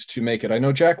use to make it? I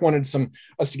know Jack wanted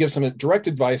us to give some direct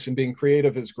advice, and being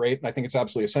creative is great. And I think it's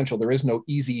absolutely essential. There is no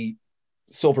easy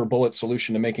silver bullet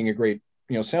solution to making a great,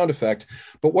 sound effect.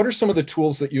 But what are some of the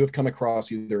tools that you have come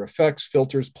across, either effects,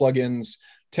 filters, plugins,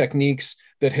 techniques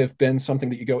that have been something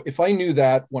that you go, if I knew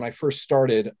that when I first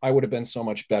started, I would have been so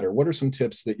much better? What are some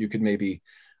tips that you could maybe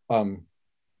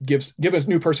give a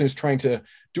new person who's trying to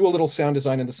do a little sound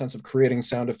design in the sense of creating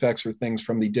sound effects or things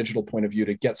from the digital point of view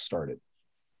to get started?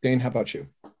 Dane, how about you?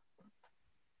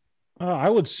 I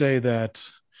would say that,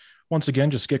 once again,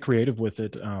 just get creative with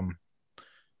it.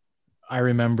 I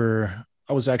remember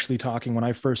I was actually talking when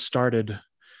I first started,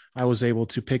 I was able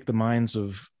to pick the minds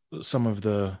of some of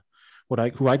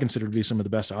who I consider to be some of the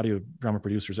best audio drama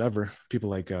producers ever. People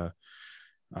like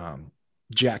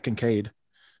Jack Kincaid.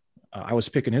 I was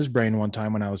picking his brain one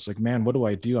time when I was like, man, what do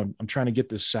I do? I'm trying to get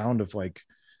this sound of like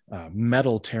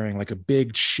metal tearing, like a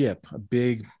big ship, a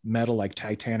big metal, like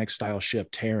Titanic style ship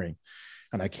tearing.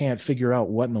 And I can't figure out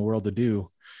what in the world to do.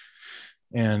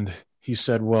 And he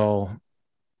said, well,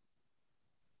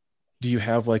 do you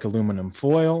have like aluminum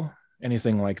foil,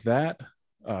 anything like that?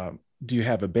 Do you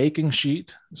have a baking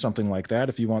sheet, something like that,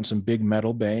 if you want some big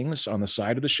metal bangs on the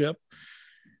side of the ship?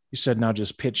 He said, now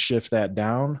just pitch shift that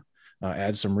down,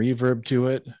 add some reverb to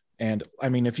it. And I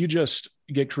mean, if you just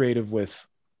get creative with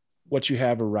what you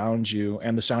have around you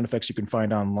and the sound effects you can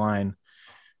find online,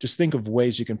 just think of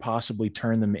ways you can possibly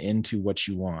turn them into what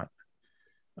you want.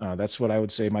 That's what I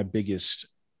would say my biggest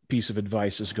piece of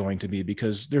advice is going to be,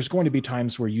 because there's going to be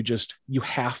times where you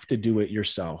have to do it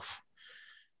yourself.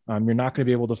 You're not going to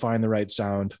be able to find the right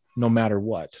sound no matter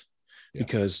what,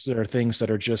 because there are things that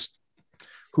are just,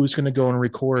 who's going to go and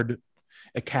record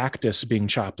a cactus being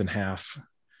chopped in half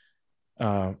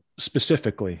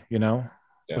specifically,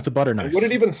 with a butter knife? Would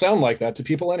it even sound like that to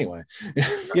people anyway?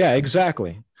 Yeah,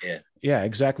 exactly. Yeah,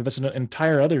 exactly. That's an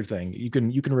entire other thing. You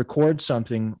can record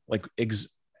something like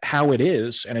how it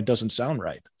is, and it doesn't sound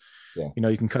right. Yeah.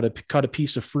 You can cut a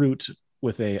piece of fruit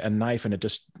with a knife, and it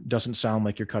just doesn't sound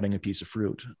like you're cutting a piece of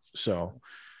fruit. So,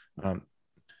 I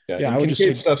would just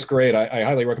say stuff's great. I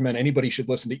highly recommend anybody should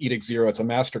listen to Edict Zero. It's a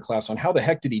masterclass on how the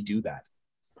heck did he do that?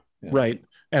 Yeah. Right,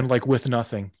 and like with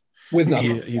nothing. With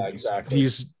nothing, exactly.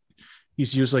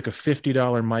 He's used like a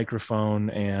 $50 microphone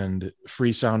and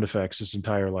free sound effects his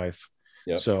entire life.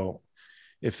 Yeah. So,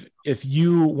 if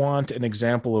you want an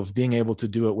example of being able to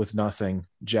do it with nothing,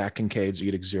 Jack Kincaid's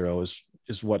Edict Zero is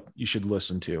what you should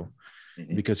listen to,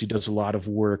 because he does a lot of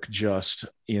work just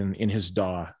in his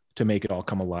DAW to make it all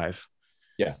come alive.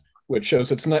 Yeah, which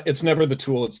shows it's never the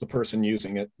tool, it's the person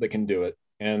using it that can do it,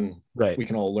 and we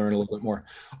can all learn a little bit more.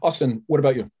 Austin, what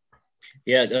about you?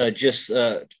 Yeah, just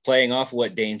playing off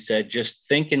what Dane said, just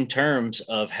think in terms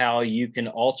of how you can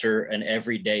alter an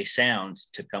everyday sound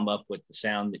to come up with the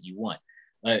sound that you want.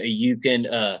 You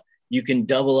can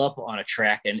double up on a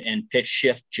track and pitch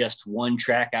shift just one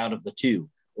track out of the two,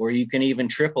 or you can even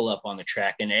triple up on the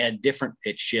track and add different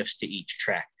pitch shifts to each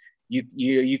track.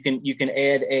 You can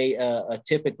add a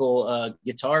typical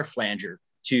guitar flanger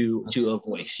to a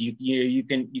voice. You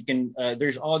can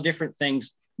there's all different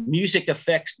things. Music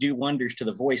effects do wonders to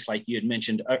the voice, like you had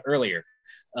mentioned earlier.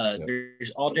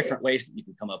 There's all different ways that you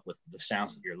can come up with the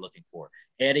sounds that you're looking for.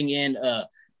 Adding in,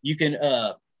 you can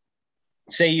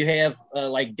say you have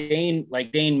like Dane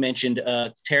mentioned,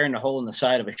 tearing a hole in the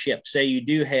side of a ship. Say you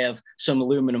do have some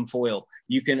aluminum foil.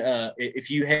 You can,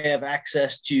 if you have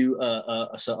access to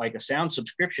like a sound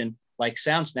subscription like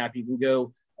SoundSnap, you can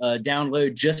go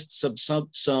download just some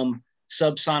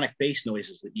subsonic bass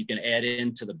noises that you can add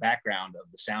into the background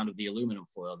of the sound of the aluminum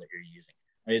foil that you're using.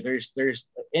 There's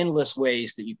endless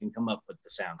ways that you can come up with the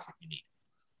sounds that you need.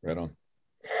 Right on.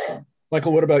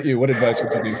 Michael, what about you? What advice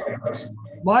would you give?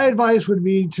 My advice would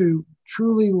be to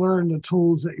truly learn the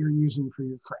tools that you're using for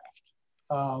your craft.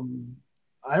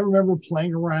 I remember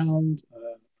playing around,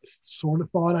 sort of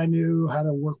thought I knew how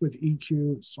to work with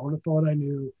EQ, sort of thought I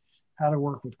knew how to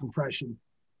work with compression.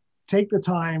 Take the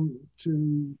time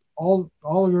to, all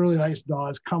the really nice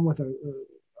DAWs come with a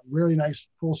really nice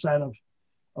full set of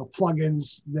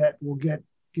plugins that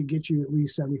can get you at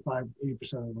least 75,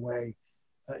 80% of the way,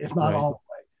 if not all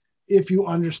the way, if you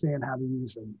understand how to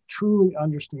use them, truly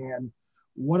understand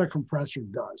what a compressor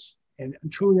does, and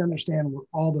truly understand what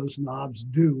all those knobs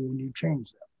do when you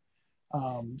change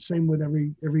them. Same with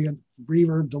every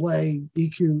reverb, delay,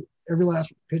 EQ, every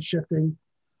last pitch shifting,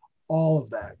 all of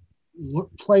that.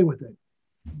 Play with it.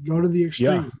 Go to the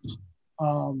extremes.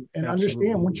 And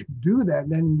understand once you do that,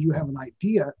 then you have an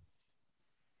idea.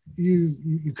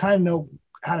 You kind of know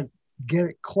how to get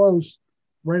it close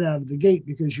right out of the gate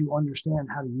because you understand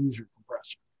how to use your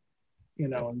compressor.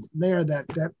 And there that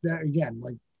again,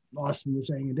 like Austin was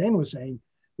saying and Dan was saying,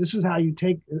 this is how you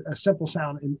take a simple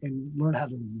sound and learn how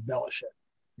to embellish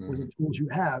it with the tools you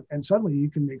have, and suddenly you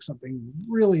can make something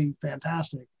really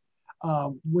fantastic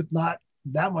with not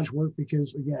that much work,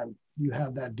 because again, you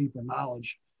have that deeper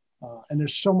knowledge, and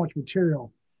there's so much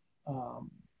material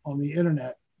on the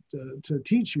internet to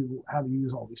teach you how to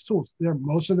use all these tools.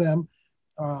 Most of them,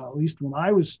 at least when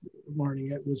I was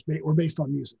learning it, were based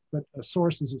on music, but a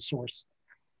source is a source.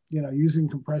 Using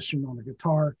compression on a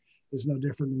guitar is no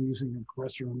different than using a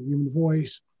compressor on a human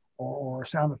voice or a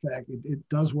sound effect. It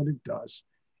does what it does.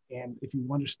 And if you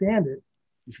understand it,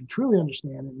 if you truly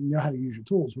understand it and you know how to use your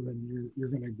tools, well, then you're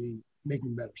going to be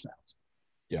making better sounds.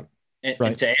 Yeah.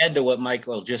 And to add to what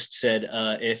Michael just said,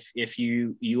 if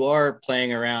you are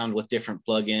playing around with different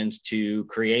plugins to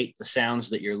create the sounds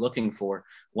that you're looking for,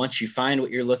 once you find what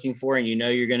you're looking for and you know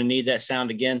you're going to need that sound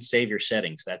again, save your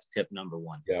settings. That's tip number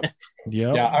one. Yeah.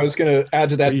 Yeah. I was going to add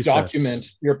to that, document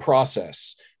your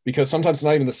process, because sometimes it's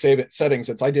not even the save it settings.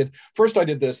 It's I did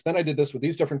this, then I did this with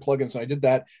these different plugins, and I did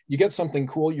that. You get something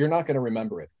cool, you're not going to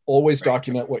remember it. Always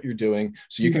document what you're doing,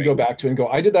 so you can go back to it and go,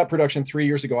 I did that production 3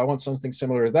 years ago. I want something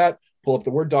similar to that. Pull up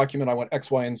the Word document. I want X,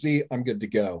 Y, and Z. I'm good to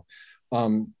go.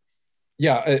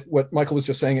 What Michael was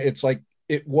just saying, it's like,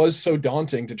 it was so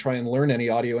daunting to try and learn any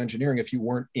audio engineering if you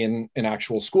weren't in an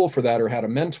actual school for that or had a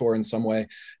mentor in some way.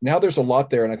 Now there's a lot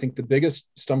there. And I think the biggest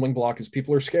stumbling block is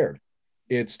people are scared.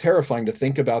 It's terrifying to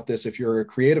think about this. If you're a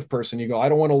creative person, you go, I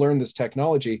don't want to learn this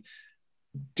technology.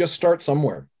 Just start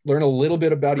somewhere. Learn a little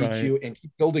bit about EQ and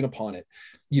keep building upon it.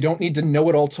 You don't need to know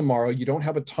it all tomorrow. You don't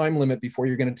have a time limit before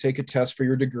you're going to take a test for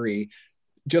your degree.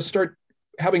 Just start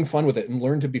having fun with it and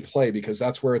learn to be play, because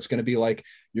that's where it's going to be like,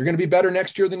 you're going to be better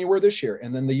next year than you were this year.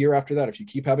 And then the year after that, if you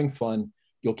keep having fun,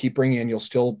 you'll keep bringing in, you'll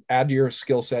still add to your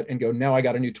skill set and go, now I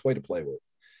got a new toy to play with.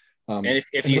 And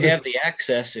if you have the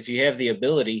access, if you have the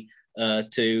ability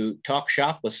to talk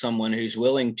shop with someone who's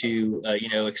willing to,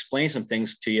 explain some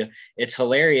things to you. It's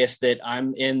hilarious that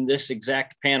I'm in this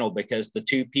exact panel because the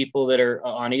two people that are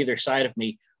on either side of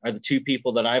me are the two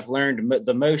people that I've learned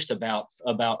the most about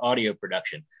audio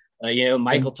production.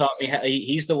 Michael taught me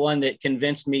he's the one that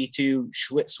convinced me to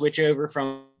switch over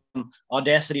from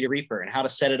Audacity to Reaper and how to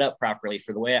set it up properly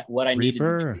for the way what I needed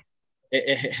to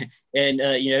do. And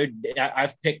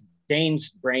I've picked Dane's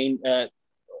brain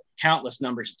countless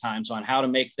numbers of times on how to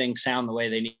make things sound the way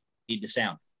they need to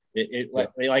sound. Like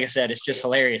I said, it's just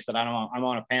hilarious that I'm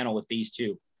on a panel with these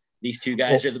two. These two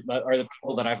guys are the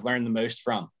people that I've learned the most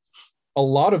from. A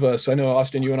lot of us, I know,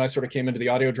 Austin, you and I sort of came into the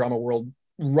audio drama world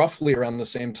roughly around the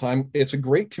same time. It's a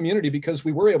great community because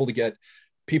we were able to get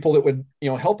people that would,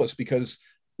 help us, because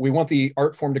we want the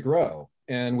art form to grow.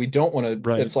 And we don't want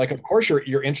to, It's like, of course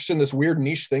you're interested in this weird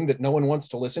niche thing that no one wants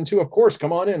to listen to. Of course,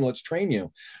 come on in, let's train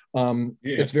you.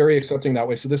 It's very accepting that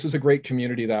way. So this is a great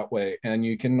community that way. And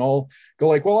you can all go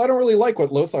like, well, I don't really like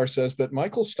what Lothar says, but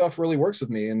Michael's stuff really works with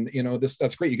me. And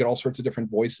that's great. You get all sorts of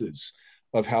different voices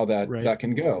of how that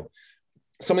can go.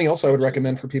 Something else I would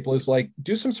recommend for people is like,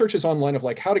 do some searches online of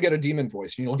like how to get a demon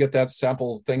voice. You'll get that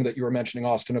sample thing that you were mentioning,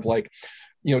 Austin, of like,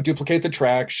 duplicate the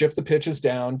track, shift the pitches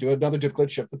down, do another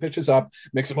duplicate, shift the pitches up,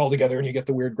 mix them all together, and you get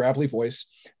the weird gravelly voice.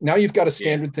 Now you've got a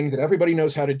standard thing that everybody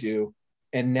knows how to do.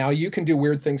 And now you can do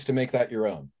weird things to make that your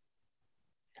own.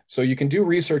 So you can do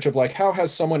research of like, how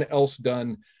has someone else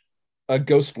done a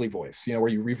ghostly voice, where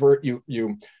you reverse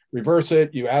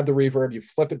it, you add the reverb, you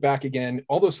flip it back again,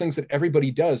 all those things that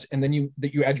everybody does. And then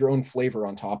you add your own flavor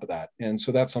on top of that. And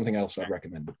so that's something else I'd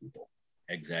recommend to people.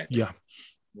 Exactly.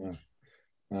 Yeah.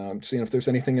 Seeing if there's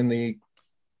anything in the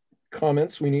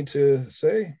comments we need to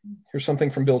say. Here's something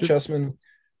from Bill Chessman.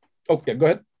 Oh, yeah, go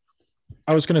ahead.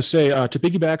 I was going to say, to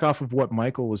piggyback off of what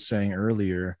Michael was saying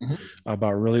earlier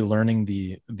about really learning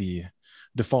the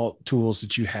default tools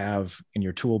that you have in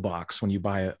your toolbox when you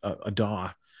buy a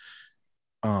DAW.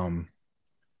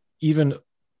 Even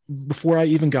before I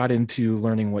even got into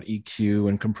learning what EQ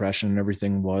and compression and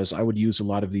everything was, I would use a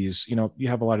lot of these, you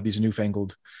have a lot of these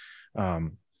newfangled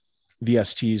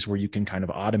VSTs where you can kind of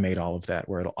automate all of that,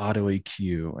 where it'll auto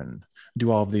EQ and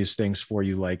do all of these things for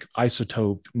you, like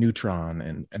isotope,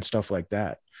 neutron, and stuff like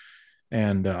that.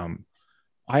 And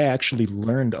I actually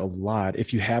learned a lot.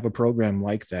 If you have a program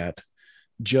like that,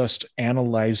 just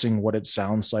analyzing what it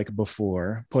sounds like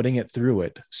before, putting it through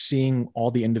it, seeing all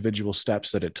the individual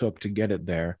steps that it took to get it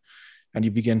there, and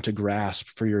you begin to grasp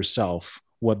for yourself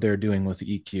what they're doing with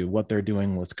EQ, what they're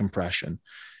doing with compression.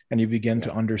 And you begin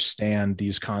to understand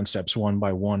these concepts one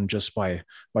by one just by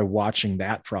watching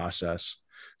that process.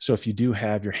 So if you do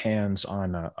have your hands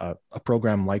on a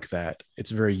program like that,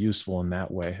 it's very useful in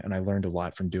that way. And I learned a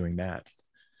lot from doing that.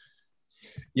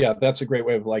 Yeah, that's a great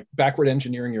way of like backward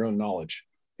engineering your own knowledge,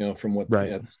 from what,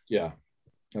 right. Yeah,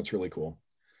 that's really cool.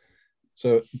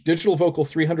 So Digital Vocal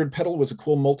 300 pedal was a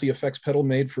cool multi-effects pedal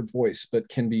made for voice, but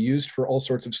can be used for all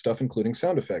sorts of stuff, including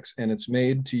sound effects. And it's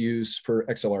made to use for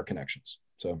XLR connections.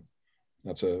 So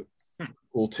that's a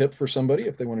cool tip for somebody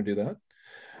if they want to do that.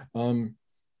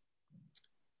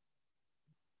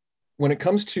 When it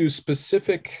comes to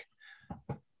specific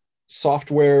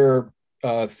software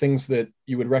things that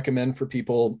you would recommend for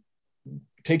people,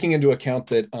 taking into account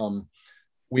that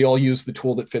we all use the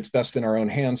tool that fits best in our own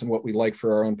hands and what we like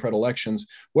for our own predilections,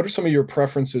 what are some of your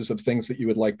preferences of things that you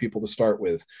would like people to start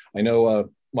with? I know,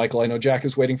 Michael, I know Jack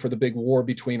is waiting for the big war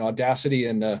between Audacity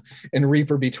and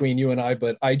Reaper between you and I,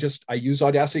 but I use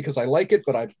Audacity because I like it,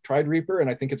 but I've tried Reaper and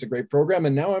I think it's a great program.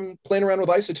 And now I'm playing around with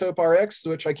iZotope RX,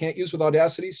 which I can't use with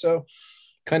Audacity. So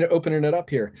kind of opening it up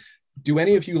here. Do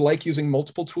any of you like using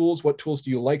multiple tools? What tools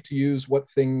do you like to use? What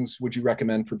things would you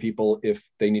recommend for people if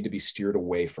they need to be steered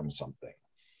away from something?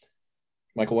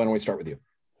 Michael, why don't we start with you?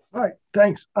 All right,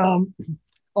 thanks.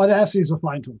 Audacity is a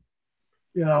fine tool.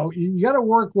 You got to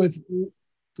work with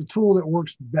the tool that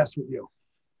works best with you.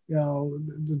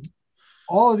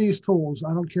 All of these tools,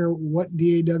 I don't care what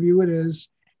DAW it is,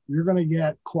 you're going to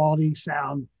get quality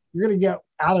sound. You're going to get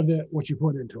out of it what you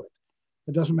put into it.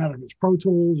 It doesn't matter if it's Pro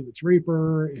Tools, if it's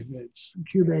Reaper, if it's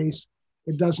Cubase,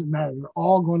 it doesn't matter.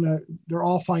 They're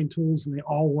all fine tools and they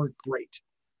all work great.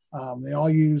 They all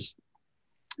use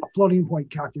floating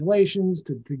point calculations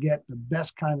to get the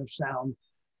best kind of sound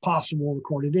possible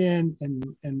recorded in and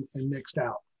mixed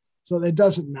out. So it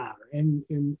doesn't matter. And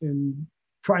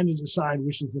trying to decide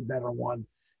which is the better one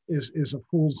is a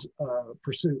fool's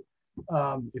pursuit.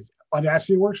 If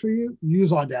Audacity works for you,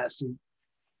 use Audacity.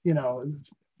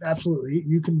 Absolutely.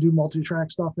 You can do multi-track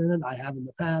stuff in it. I have in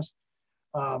the past.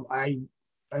 I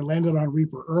landed on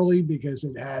Reaper early because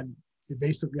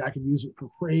basically I could use it for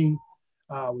free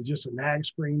with just a NAG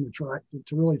screen to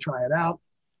really try it out.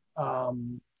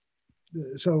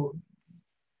 So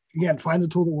again, find the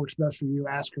tool that works best for you,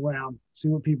 ask around, see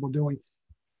what people are doing.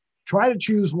 Try to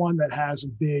choose one that has a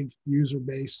big user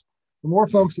base. The more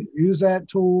folks that use that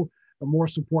tool, the more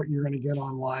support you're going to get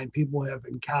online. People have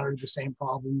encountered the same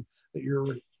problem that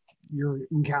you're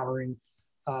encountering.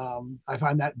 I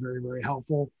find that very, very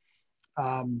helpful.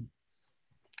 Plugins,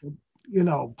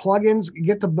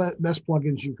 get the best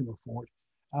plugins you can afford.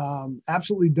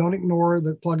 Absolutely don't ignore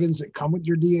the plugins that come with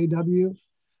your DAW.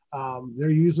 They're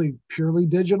usually purely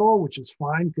digital, which is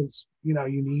fine because you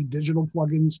need digital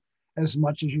plugins as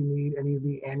much as you need any of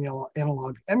the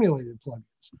analog emulated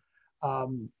plugins.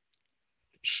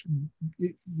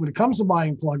 When it comes to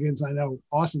buying plugins, I know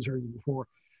Austin's heard you before,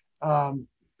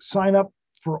 sign up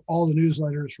for all the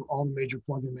newsletters for all the major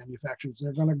plugin manufacturers.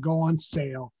 They're going to go on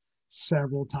sale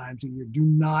several times a year. Do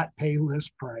not pay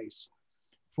list price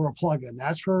for a plugin.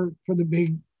 That's for the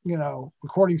big,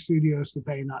 recording studios to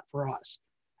pay, not for us.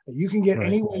 You can get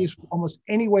almost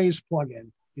any Waves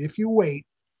plugin if you wait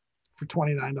for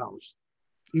 $29,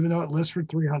 even though it lists for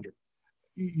 $300.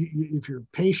 If you're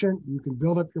patient, you can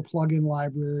build up your plugin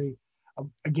library.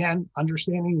 Again,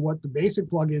 understanding what the basic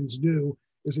plugins do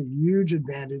is a huge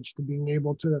advantage to being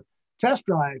able to test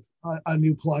drive a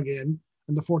new plugin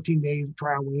and the 14-day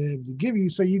trial they give you,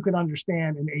 so you can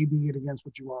understand and A/B it against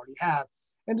what you already have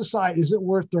and decide, is it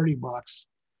worth $30?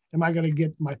 Am I going to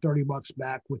get my $30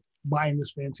 back with buying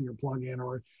this fancier plugin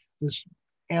or this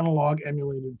analog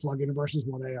emulated plugin versus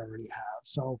what I already have?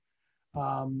 So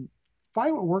find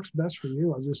what works best for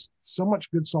you. There's just so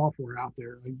much good software out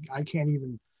there. I can't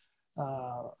even,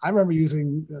 I remember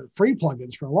using free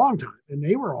plugins for a long time and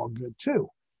they were all good too.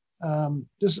 I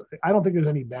don't think there's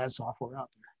any bad software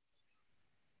out there.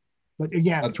 But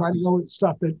again, try to go with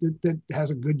stuff that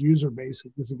has a good user base,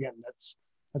 because again, that's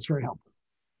very helpful.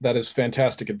 That is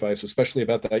fantastic advice, especially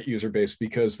about that user base,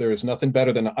 because there is nothing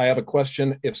better than I have a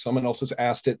question. If someone else has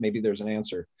asked it, maybe there's an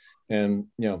answer. And,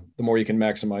 the more you can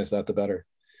maximize that, the better.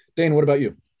 Dane, what about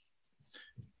you?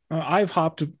 I've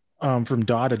hopped from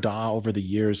DAW to DAW over the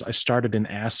years. I started in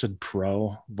Acid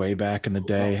Pro way back in the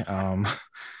day.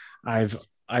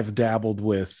 I've dabbled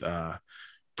with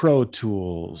Pro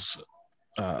Tools,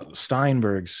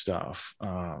 Steinberg stuff.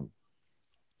 I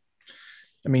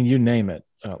mean, you name it,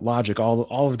 Logic,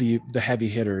 all of the heavy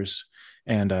hitters.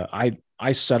 And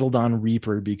I settled on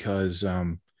Reaper because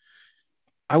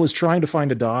I was trying to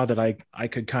find a DAW that I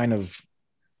could kind of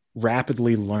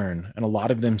rapidly learn. And a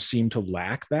lot of them seem to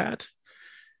lack that.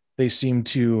 They seem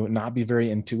to not be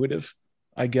very intuitive,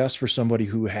 I guess, for somebody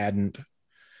who hadn't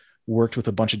worked with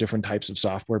a bunch of different types of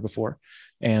software before.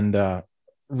 And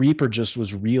Reaper just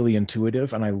was really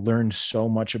intuitive, and I learned so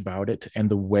much about it, and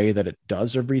the way that it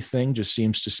does everything just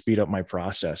seems to speed up my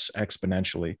process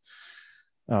exponentially.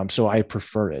 So I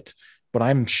prefer it, but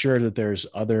I'm sure that there's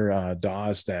other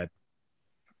DAWs that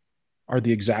are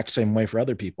the exact same way for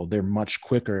other people. They're much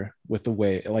quicker with the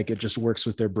way, like, it just works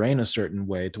with their brain a certain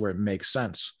way to where it makes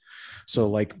sense. So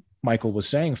like Michael was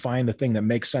saying, find the thing that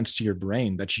makes sense to your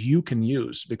brain that you can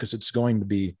use, because it's going to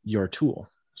be your tool.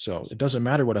 So it doesn't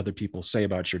matter what other people say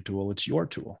about your tool. It's your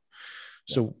tool.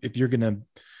 So if you're going to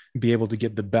be able to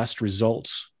get the best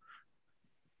results,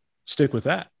 stick with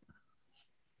that.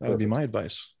 That would be my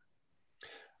advice.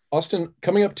 Austin,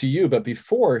 coming up to you, but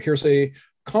before, here's a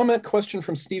comment question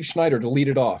from Steve Schneider to lead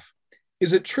it off.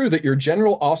 Is it true that your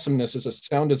general awesomeness as a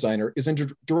sound designer is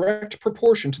in direct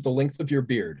proportion to the length of your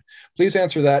beard? Please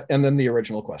answer that, and then the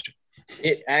original question.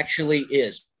 It actually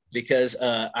is, because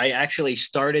I actually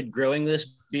started growing this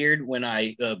beard when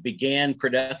I began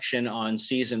production on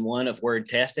season 1 of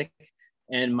Wordtastic,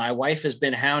 and my wife has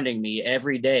been hounding me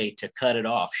every day to cut it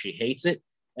off. She hates it.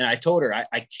 And I told her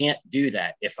I can't do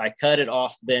that. If I cut it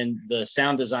off, then the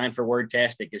sound design for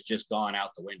Wordtastic is just gone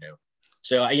out the window.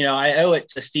 So, I owe it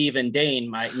to Steve and Dane,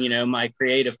 my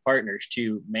creative partners,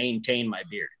 to maintain my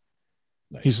beard.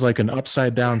 He's like an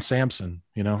upside down Samson,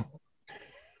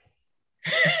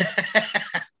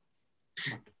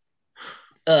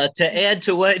 To add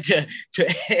to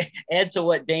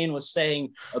what Dane was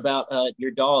saying about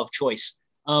your DAW of choice,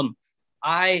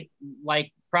 I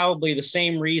like probably the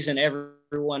same reason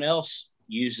everyone else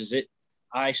uses it.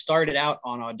 I started out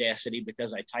on Audacity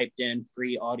because I typed in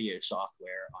free audio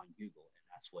software on Google,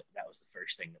 and that was the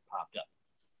first thing that popped up.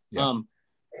 Yeah.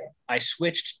 I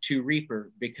switched to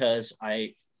Reaper because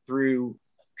through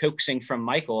coaxing from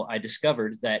Michael, I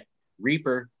discovered that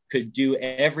Reaper could do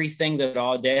everything that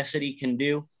Audacity can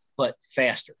do, but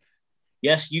faster.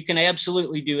 Yes, you can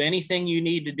absolutely do anything you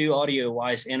need to do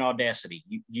audio-wise in Audacity.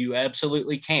 You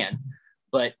absolutely can,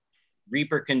 but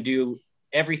Reaper can do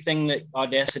everything that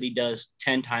Audacity does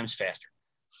 10 times faster.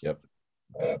 Yep.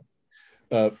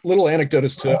 Little anecdote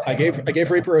is I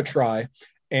gave Reaper a try,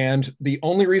 and the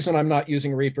only reason I'm not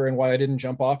using Reaper and why I didn't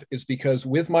jump off is because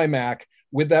with my Mac,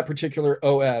 with that particular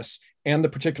OS and the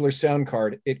particular sound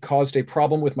card, it caused a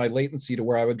problem with my latency to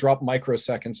where I would drop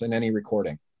microseconds in any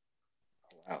recording.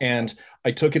 Wow. And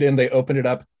I took it in, they opened it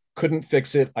up, couldn't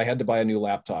fix it. I had to buy a new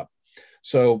laptop.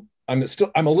 So I'm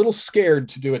a little scared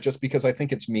to do it just because I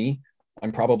think it's me.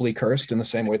 I'm probably cursed in the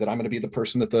same way that I'm going to be the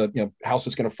person that the house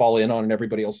is going to fall in on and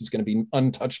everybody else is going to be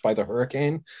untouched by the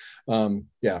hurricane. But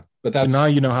that's, so now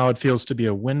you know how it feels to be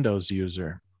a Windows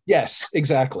user. Yes,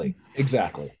 exactly.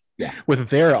 Yeah. With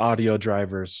their audio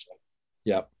drivers.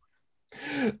 Yep.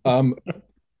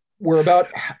 We're about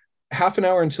half an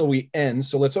hour until we end.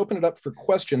 So let's open it up for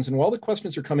questions. And while the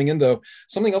questions are coming in, though,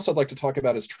 something else I'd like to talk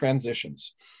about is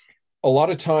transitions. A lot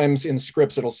of times in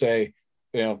scripts, it'll say,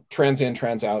 trans in,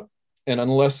 trans out. And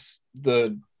unless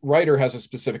the writer has a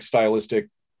specific stylistic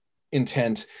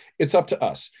intent, it's up to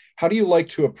us. How do you like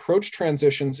to approach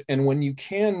transitions? And when you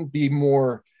can be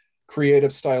more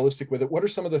creative, stylistic with it, what are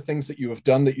some of the things that you have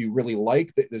done that you really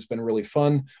like, that has been really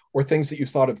fun, or things that you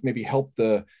thought have maybe helped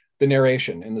the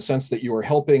narration in the sense that you are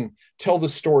helping tell the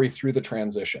story through the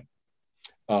transition,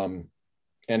 and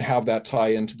have that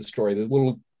tie into the story? There's a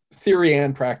little theory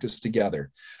and practice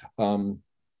together.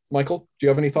 Michael, do you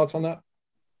have any thoughts on that?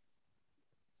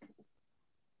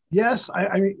 Yes,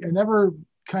 I never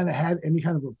kind of had any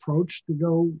kind of approach to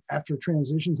go after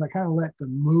transitions. I kind of let the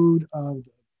mood of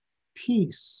the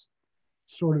piece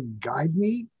sort of guide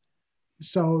me.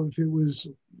 So if it was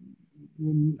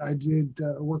when I did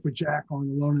work with Jack on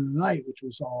Alone in the Night, which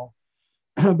was all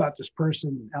about this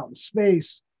person out in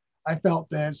space, I felt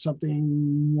that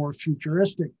something more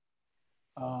futuristic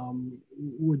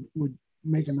would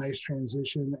make a nice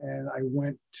transition. And I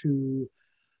went to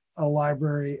a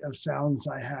library of sounds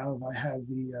I have. I have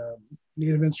the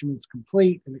Native Instruments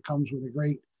Complete, and it comes with a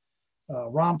great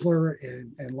Rompler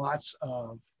and lots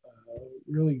of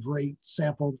really great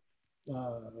sampled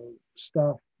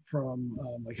stuff from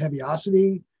like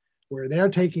Heaviosity, where they're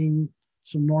taking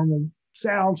some normal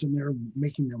sounds and they're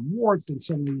making them warped, and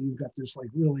suddenly you've got this like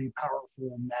really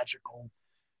powerful, magical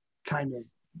kind of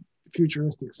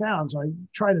futuristic sound. So I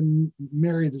try to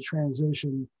marry the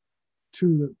transition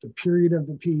to the period of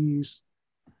the piece,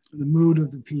 the mood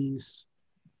of the piece,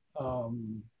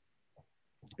 and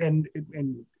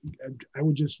I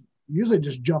would just usually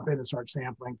just jump in and start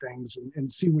sampling things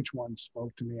and see which one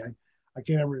spoke to me. I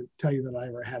can't ever tell you that I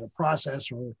ever had a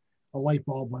process or a light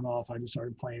bulb went off. I just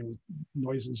started playing with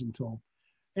noises until,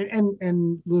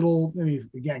 and little, I mean,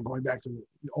 again, going back to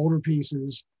the older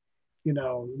pieces, you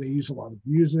know, they use a lot of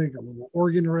music, a little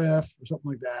organ riff or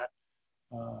something like that.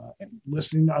 And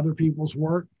listening to other people's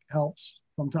work helps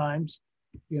sometimes,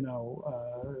 you know,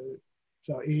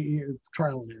 so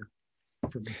trial and error.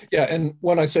 Yeah, and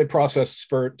when I say process,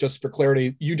 for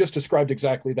clarity, you just described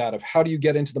exactly that, of how do you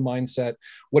get into the mindset?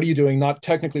 What are you doing? Not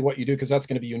technically what you do, because that's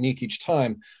going to be unique each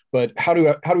time, but how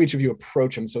do each of you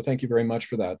approach them? So thank you very much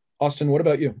for that. Austin, what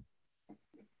about you?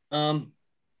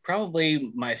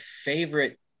 Probably my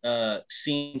favorite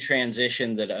scene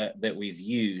transition that we've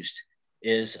used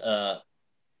is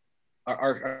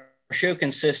our show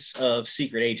consists of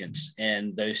secret agents,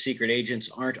 and those secret agents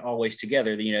aren't always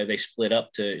together. You know, they split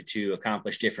up to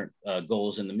accomplish different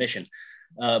goals in the mission,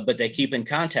 but they keep in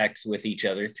contact with each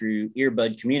other through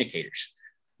earbud communicators.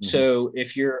 Mm-hmm. So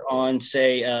if you're on,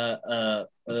 say,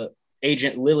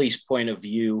 Agent Lily's point of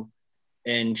view,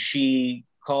 and she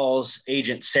calls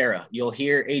Agent Sarah, you'll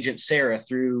hear Agent Sarah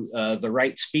through the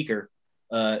right speaker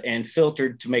and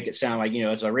filtered to make it sound like, you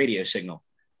know, it's a radio signal.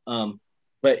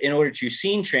 But in order to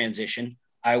scene transition,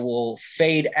 I will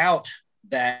fade out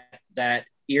that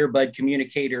earbud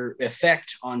communicator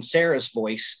effect on Sarah's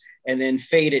voice and then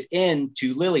fade it in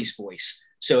to Lily's voice.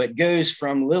 So it goes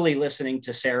from Lily listening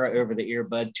to Sarah over the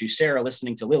earbud to Sarah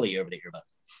listening to Lily over the earbud.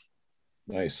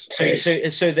 Nice.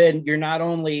 So then you're not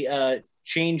only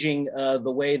changing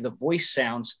the way the voice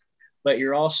sounds, but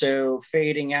you're also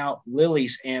fading out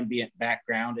Lily's ambient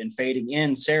background and fading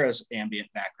in Sarah's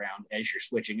ambient background as you're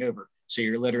switching over. So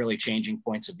you're literally changing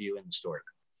points of view in the story.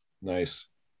 Nice.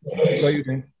 What about you,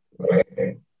 Dane?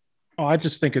 Oh, I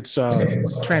just think it's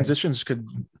transitions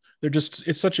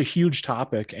it's such a huge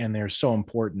topic, and they're so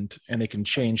important, and they can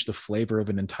change the flavor of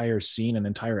an entire scene, an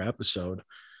entire episode.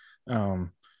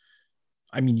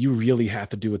 I mean, you really have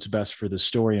to do what's best for the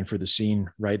story and for the scene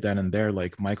right then and there.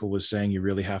 Like Michael was saying, you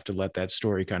really have to let that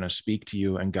story kind of speak to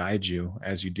you and guide you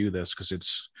as you do this,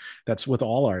 because that's with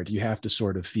all art. You have to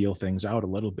sort of feel things out a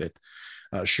little bit.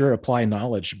 Sure, apply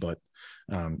knowledge, but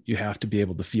you have to be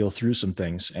able to feel through some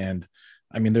things. And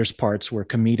I mean, there's parts where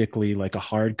comedically, like a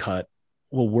hard cut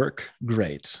will work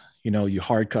great. You know, you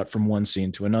hard cut from one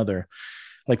scene to another.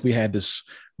 Like we had this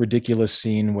ridiculous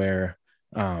scene where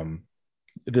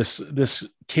this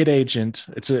kid agent,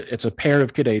 it's a pair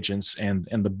of kid agents, and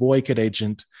the boy kid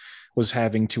agent was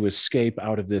having to escape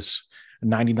out of this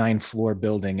 99 floor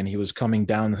building, and he was coming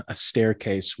down a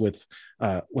staircase with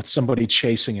somebody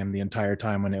chasing him the entire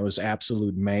time, and it was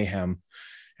absolute mayhem.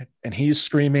 And he's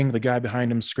screaming, the guy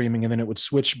behind him screaming, and then it would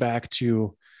switch back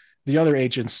to the other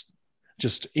agents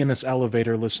just in this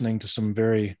elevator listening to some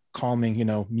very calming, you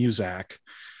know, music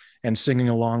and singing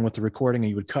along with the recording, and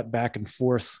you would cut back and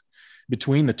forth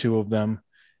between the two of them,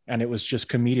 and it was just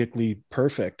comedically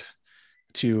perfect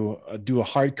to do a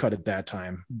hard cut at that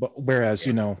time. But whereas,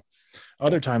 you know,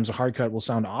 other times a hard cut will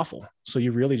sound awful. So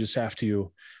you really just have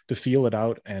to feel it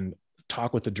out and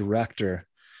talk with the director,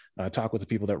 talk with the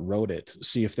people that wrote it,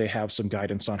 see if they have some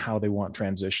guidance on how they want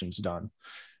transitions done.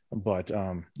 But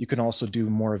you can also do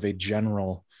more of a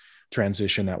general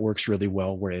transition that works really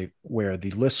well, where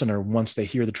the listener, once they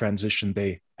hear the transition,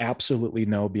 they absolutely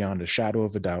know beyond a shadow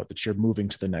of a doubt that you're moving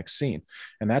to the next scene.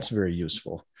 And that's very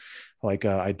useful. Like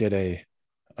I did a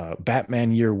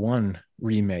Batman Year One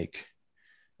remake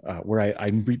where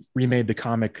I remade the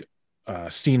comic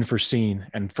scene for scene.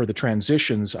 And for the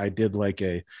transitions, I did like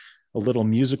a little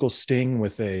musical sting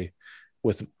with a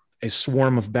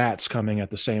swarm of bats coming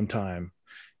at the same time.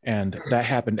 And that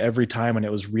happened every time. And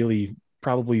it was really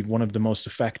probably one of the most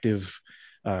effective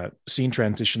scene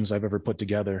transitions I've ever put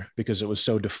together, because it was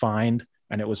so defined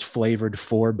and it was flavored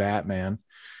for Batman.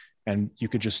 And you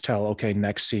could just tell, okay,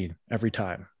 next scene every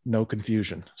time, no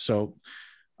confusion. So,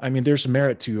 I mean, there's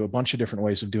merit to a bunch of different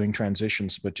ways of doing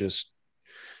transitions, but just,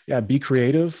 yeah, be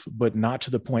creative, but not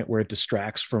to the point where it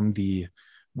distracts from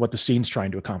what the scene's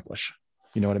trying to accomplish.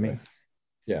 You know what I mean?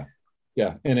 Yeah.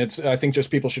 Yeah. And I think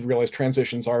just people should realize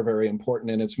transitions are very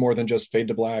important, and it's more than just fade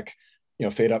to black, you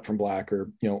know, fade up from black, or,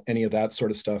 you know, any of that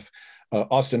sort of stuff.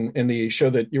 Austin, in the show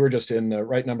that you were just in,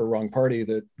 Right Number, Wrong Party,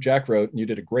 that Jack wrote, and you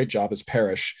did a great job as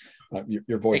Parrish,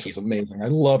 Your voice is amazing. I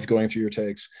loved going through your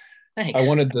takes. Thanks. I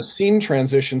wanted the scene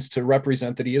transitions to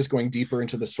represent that he is going deeper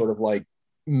into this sort of like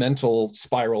mental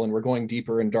spiral, and we're going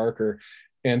deeper and darker.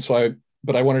 And so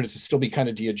but I wanted it to still be kind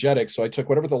of diegetic. So I took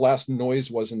whatever the last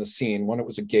noise was in the scene. One, it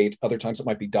was a gate. Other times it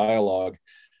might be dialogue.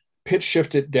 Pitch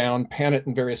shift it down, pan it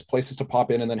in various places to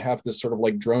pop in, and then have this sort of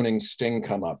like droning sting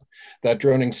come up. That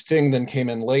droning sting then came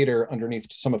in later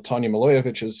underneath some of Tanya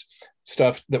Milojevich's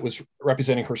stuff that was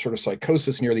representing her sort of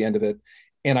psychosis near the end of it.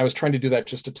 And I was trying to do that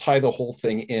just to tie the whole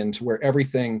thing in to where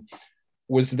everything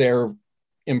was there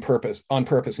on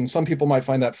purpose. And some people might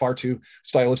find that far too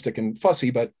stylistic and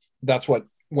fussy, but that's what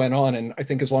went on. And I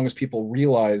think as long as people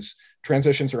realize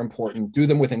transitions are important, do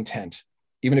them with intent.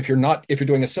 Even if you're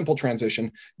doing a simple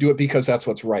transition, do it because that's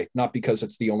what's right, not because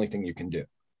it's the only thing you can do.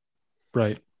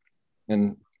 Right.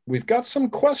 And we've got some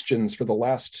questions for the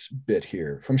last bit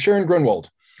here from Sharon Grunwald.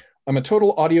 I'm a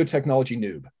total audio technology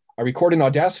noob. I record in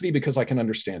Audacity because I can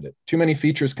understand it. Too many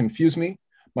features confuse me.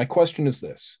 My question is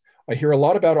this. I hear a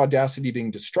lot about Audacity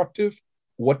being destructive.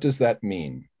 What does that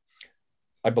mean?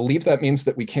 I believe that means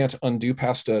that we can't undo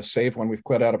past a save when we've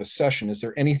quit out of a session. Is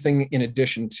there anything in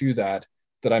addition to that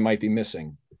I might be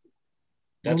missing?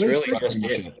 That's really just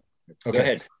it.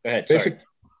 Okay. Go ahead. Sorry.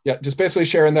 Yeah, just basically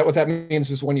sharing that what that means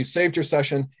is when you saved your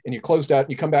session and you closed out and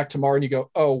you come back tomorrow and you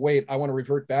go, oh, wait, I want to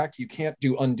revert back. You can't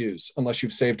do undos unless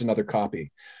you've saved another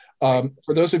copy.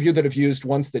 For those of you that have used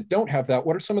ones that don't have that,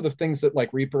 what are some of the things that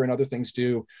like Reaper and other things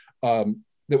do that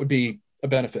would be a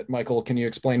benefit? Michael, can you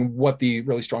explain what the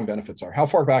really strong benefits are? How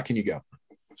far back can you go?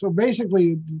 So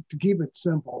basically, to keep it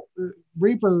simple,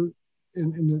 Reaper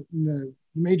in the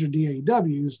major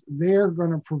DAWs, they're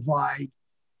going to provide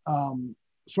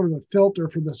sort of a filter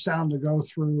for the sound to go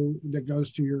through that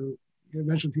goes to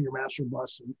eventually to your master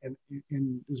bus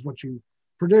and is what you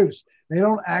produce. They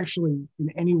don't actually in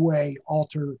any way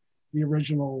alter the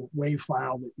original WAV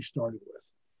file that you started with.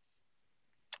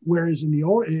 Whereas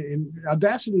in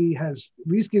Audacity at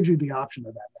least gives you the option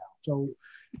of that now. So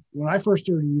when I first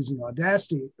started using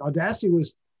Audacity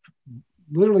was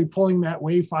literally pulling that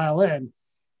WAV file in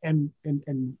and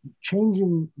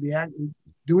changing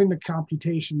doing the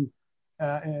computation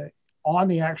on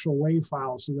the actual WAV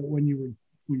file, so that when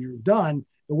you're done,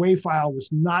 the WAV file was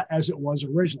not as it was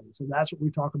originally. So that's what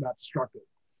we talk about destructive,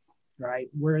 right?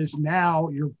 Whereas now,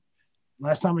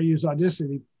 last time I used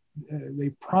Audacity, they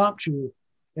prompt you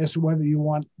as to whether you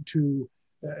want to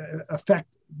affect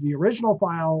the original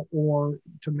file or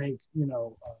to make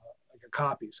like a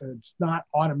copy. So it's not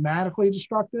automatically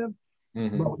destructive.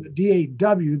 Mm-hmm. But with the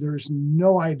DAW, there's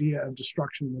no idea of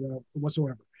destruction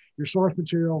whatsoever. Your source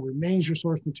material remains your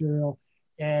source material,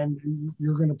 and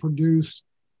you're going to produce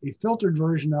a filtered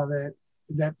version of it.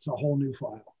 That's a whole new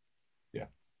file.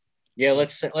 Yeah.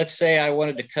 Let's say I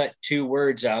wanted to cut 2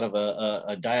 words out of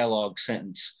a dialogue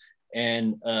sentence,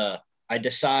 and I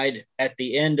decide at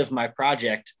the end of my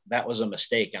project that was a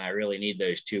mistake, and I really need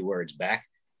those 2 words back.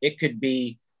 It could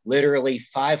be literally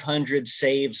 500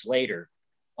 saves later.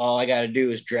 All I got to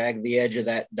do is drag the edge of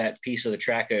that piece of the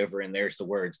track over, and there's the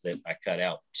words that I cut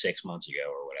out 6 months ago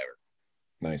or whatever.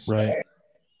 Nice. Right.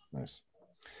 Nice.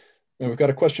 And we've got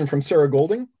a question from Sarah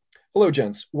Golding. Hello,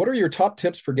 gents. What are your top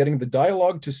tips for getting the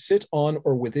dialogue to sit on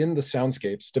or within the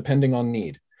soundscapes, depending on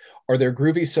need? Are there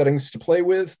groovy settings to play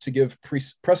with to give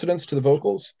precedence to the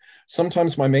vocals?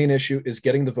 Sometimes my main issue is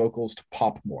getting the vocals to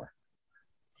pop more.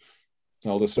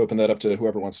 I'll just open that up to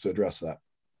whoever wants to address that.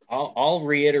 I'll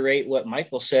reiterate what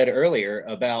Michael said earlier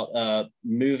about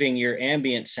moving your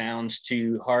ambient sounds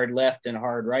to hard left and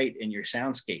hard right in your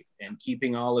soundscape, and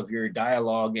keeping all of your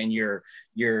dialogue and your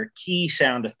key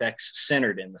sound effects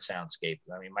centered in the soundscape.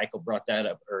 I mean, Michael brought that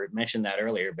up or mentioned that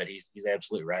earlier, but he's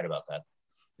absolutely right about that.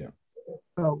 Yeah.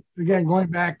 So again, going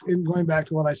back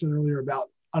to what I said earlier about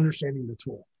understanding the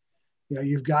tool.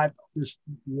 You've got this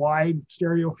wide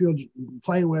stereo field you can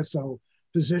play with. So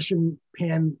position,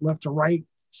 pan left to right,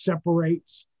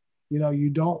 separates. You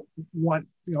don't want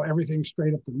everything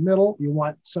straight up the middle. You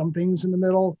want some things in the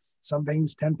middle, some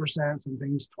things 10%, some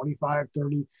things 25,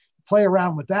 30. Play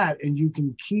around with that, and you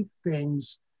can keep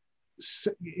things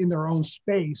in their own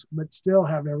space, but still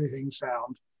have everything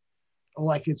sound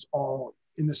like it's all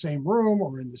in the same room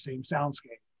or in the same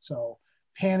soundscape. So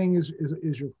panning is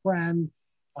your friend.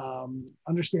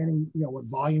 Understanding what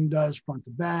volume does front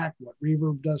to back, what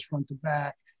reverb does front to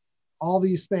back. All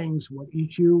these things, what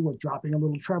EQ, what dropping a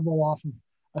little treble off of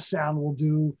a sound will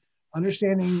do,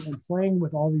 understanding and playing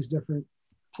with all these different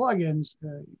plugins,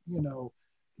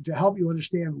 to help you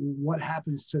understand what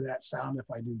happens to that sound if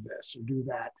I do this or do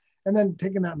that. And then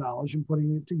taking that knowledge and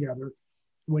putting it together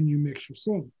when you mix your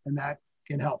scene. And that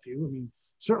can help you. I mean,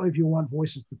 certainly if you want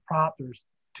voices to prop, there's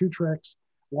two tricks.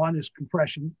 One is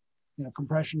compression.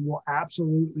 Compression will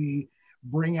absolutely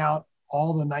bring out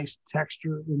all the nice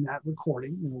texture in that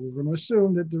recording. We're going to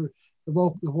assume that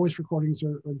the voice recordings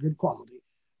are good quality.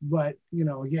 But,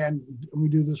 again, we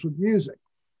do this with music.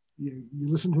 You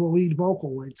listen to a lead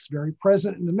vocal, it's very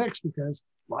present in the mix because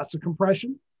lots of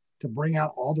compression to bring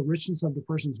out all the richness of the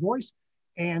person's voice.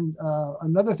 And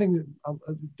another thing that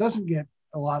doesn't get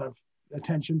a lot of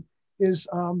attention is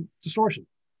distortion.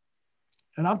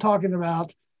 And I'm talking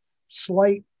about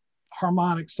slight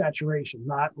harmonic saturation,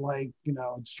 not like,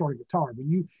 distorted guitar, but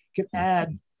you can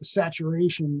add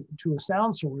saturation to a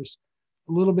sound source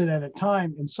a little bit at a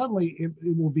time, and suddenly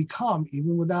it will become,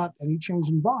 even without any change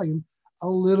in volume, a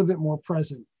little bit more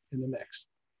present in the mix.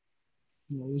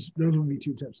 Those would be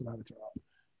two tips that I would throw out.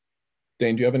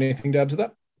 Dane, do you have anything to add to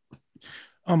that?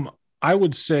 I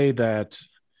would say that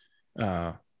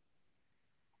a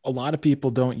lot of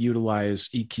people don't utilize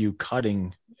EQ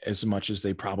cutting as much as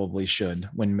they probably should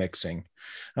when mixing.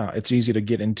 It's easy to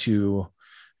get into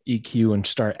EQ and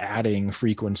start adding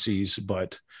frequencies,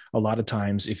 but a lot of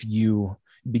times if you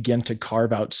begin to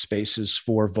carve out spaces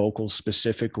for vocals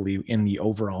specifically in the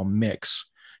overall mix,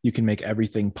 you can make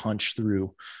everything punch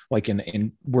through. Like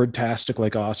in Wordtastic,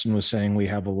 like Austin was saying, we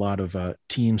have a lot of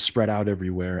teams spread out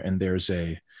everywhere, and there's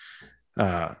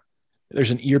an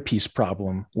earpiece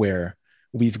problem where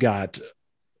we've got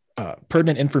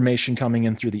pertinent information coming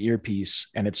in through the earpiece,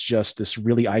 and it's just this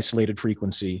really isolated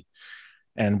frequency.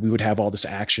 And we would have all this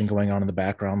action going on in the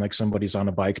background, like somebody's on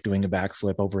a bike doing a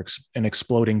backflip over an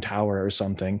exploding tower or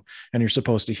something. And you're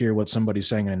supposed to hear what somebody's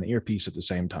saying in an earpiece at the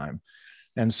same time.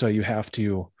 And so you have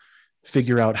to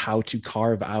figure out how to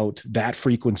carve out that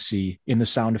frequency in the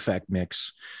sound effect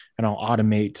mix. And I'll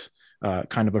automate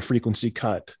kind of a frequency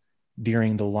cut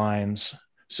during the lines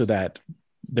so that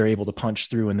they're able to punch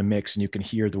through in the mix and you can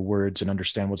hear the words and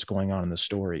understand what's going on in the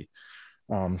story.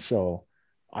 So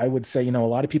I would say, a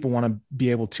lot of people want to be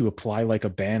able to apply like a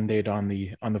Band-Aid on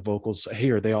the vocals.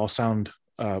 Here, they all sound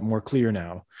more clear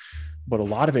now. But a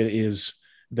lot of it is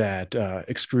that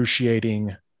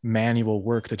excruciating manual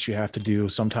work that you have to do,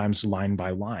 sometimes line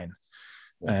by line.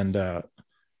 And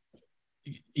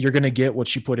you're going to get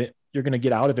what you put in, you're going to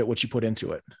get out of it what you put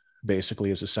into it,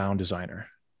 basically, as a sound designer.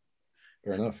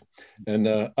 Fair enough. And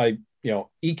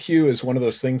EQ is one of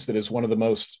those things that is one of the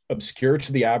most obscure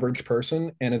to the average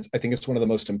person. And I think it's one of the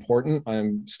most important.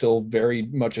 I'm still very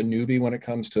much a newbie when it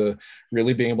comes to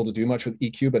really being able to do much with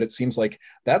EQ, but it seems like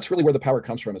that's really where the power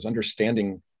comes from, is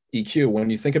understanding EQ. When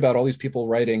you think about all these people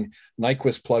writing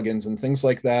Nyquist plugins and things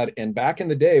like that, and back in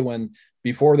the day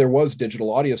before there was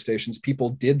digital audio stations, people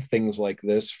did things like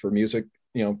this for music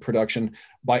production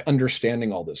by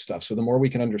understanding all this stuff. So the more we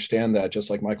can understand that, just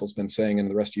like Michael's been saying, and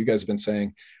the rest of you guys have been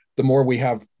saying, the more we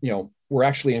have, we're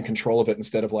actually in control of it,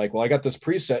 instead of like, well, I got this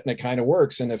preset and it kind of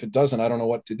works, and if it doesn't, I don't know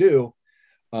what to do.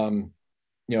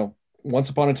 Once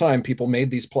upon a time, people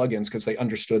made these plugins because they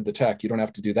understood the tech. You don't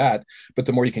have to do that. But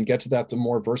the more you can get to that, the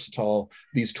more versatile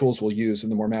these tools will use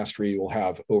and the more mastery you will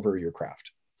have over your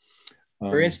craft.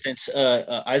 For instance,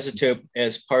 iZotope,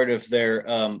 as part of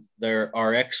their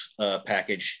RX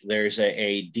package, there's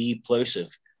a deplosive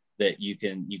that you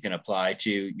can apply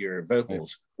to your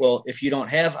vocals. Right. Well, if you don't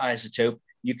have iZotope,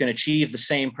 you can achieve the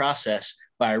same process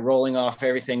by rolling off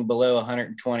everything below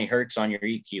 120 hertz on your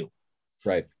EQ.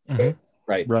 Right. Mm-hmm.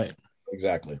 Right.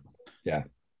 Exactly. Yeah.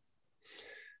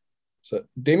 So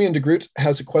Damien DeGroot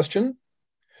has a question.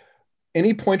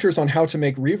 Any pointers on how to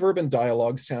make reverb and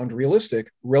dialogue sound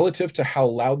realistic relative to how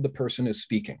loud the person is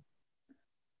speaking?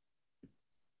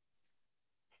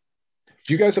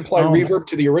 Do you guys apply reverb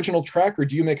to the original track, or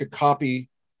do you make a copy,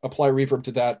 apply reverb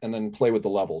to that, and then play with the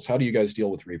levels? How do you guys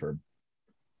deal with reverb?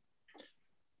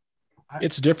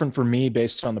 It's different for me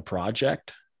based on the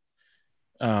project.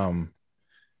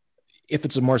 If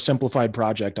it's a more simplified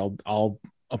project, I'll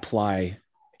apply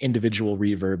individual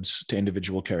reverbs to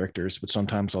individual characters, but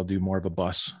sometimes I'll do more of a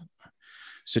bus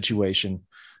situation.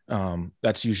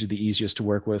 That's usually the easiest to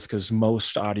work with, because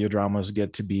most audio dramas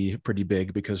get to be pretty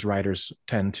big because writers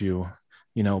tend to,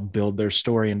 build their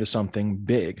story into something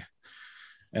big.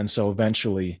 And so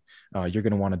eventually you're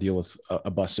going to want to deal with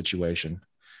a bus situation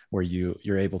where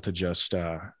you're able to just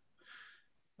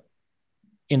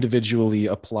individually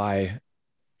apply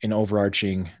an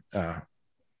overarching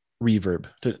reverb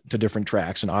to different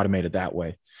tracks and automate it that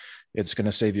way. It's going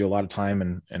to save you a lot of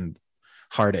time and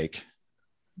heartache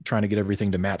trying to get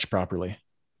everything to match properly.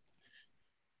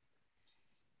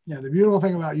 Yeah, the beautiful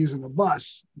thing about using the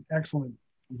bus, excellent,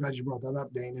 I'm glad you brought that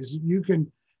up, Dane, is you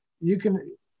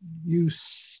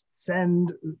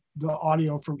send the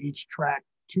audio from each track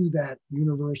to that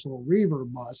universal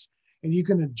reverb bus, and you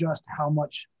can adjust how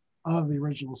much of the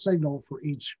original signal for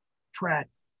each track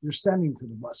you're sending to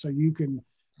the bus. So you can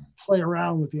play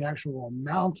around with the actual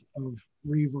amount of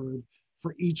reverb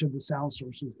for each of the sound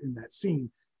sources in that scene.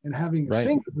 And having a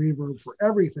sync reverb for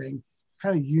everything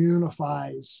kind of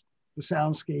unifies the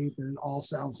soundscape, and it all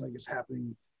sounds like it's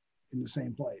happening in the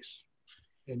same place.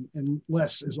 And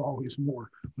less is always more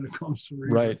when it comes to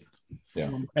reverb. Right. Yeah.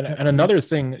 So and another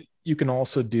thing you can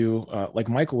also do, like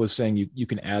Michael was saying, you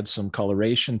can add some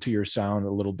coloration to your sound,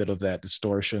 a little bit of that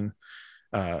distortion,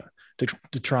 to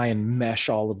try and mesh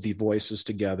all of the voices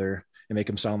together and make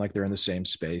them sound like they're in the same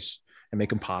space and make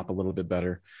them pop a little bit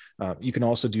better. You can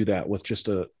also do that with just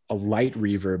a light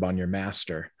reverb on your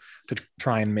master to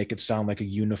try and make it sound like a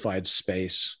unified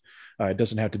space. It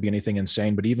doesn't have to be anything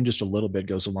insane, but even just a little bit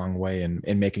goes a long way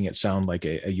in making it sound like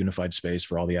a unified space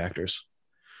for all the actors.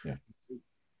 Yeah.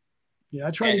 Yeah,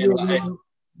 I try to do it. Go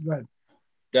ahead.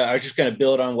 I was just going to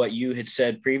build on what you had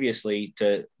said previously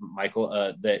to Michael,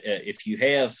 that if you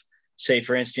have, say,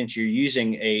 for instance, you're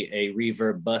using a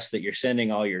reverb bus that you're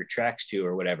sending all your tracks to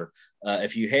or whatever.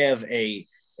 If you have a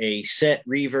set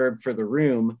reverb for the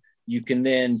room, you can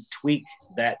then tweak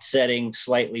that setting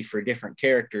slightly for different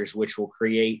characters, which will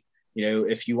create,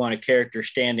 if you want a character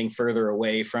standing further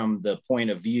away from the point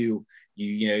of view,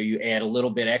 you add a little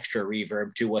bit extra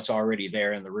reverb to what's already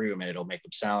there in the room, and it'll make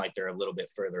them sound like they're a little bit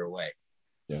further away.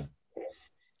 Yeah.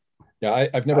 Yeah,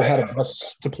 I've never had a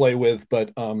bus to play with,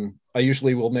 but I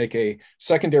usually will make a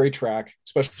secondary track,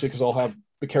 especially because I'll have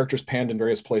the characters panned in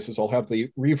various places. I'll have the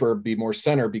reverb be more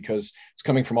center because it's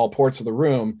coming from all ports of the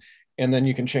room. And then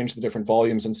you can change the different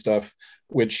volumes and stuff,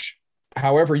 which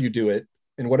however you do it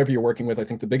and whatever you're working with, I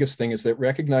think the biggest thing is that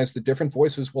recognize that different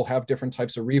voices will have different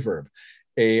types of reverb.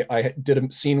 I did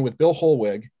a scene with Bill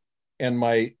Holwig and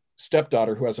my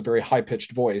stepdaughter, who has a very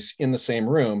high-pitched voice, in the same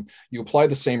room. You apply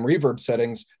the same reverb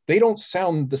settings, they don't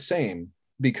sound the same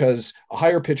because a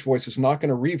higher pitched voice is not going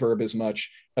to reverb as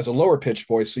much as a lower pitched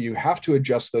voice. So you have to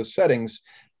adjust those settings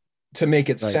to make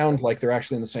it sound like they're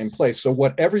actually in the same place. So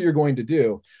whatever you're going to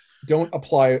do, don't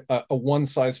apply a one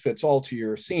size fits all to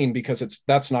your scene because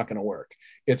that's not going to work.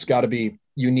 It's got to be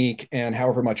unique, and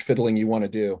however much fiddling you want to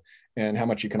do and how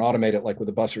much you can automate it, like with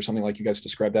a bus or something like you guys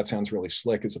described, that sounds really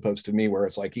slick, as opposed to me where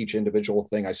it's like each individual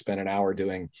thing I spent an hour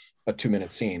doing a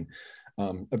 2-minute scene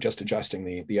of just adjusting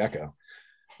the echo.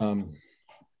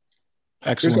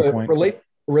 Excellent point.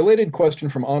 Related question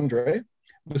from Andre.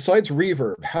 Besides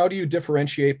reverb, how do you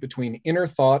differentiate between inner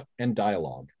thought and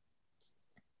dialogue?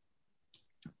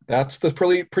 That's the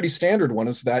pretty standard one.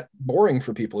 Is that boring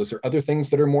for people? Is there other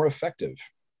things that are more effective?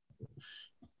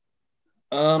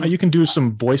 You can do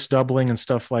some voice doubling and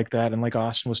stuff like that. And like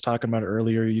Austin was talking about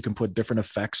earlier, you can put different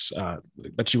effects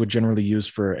that you would generally use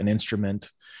for an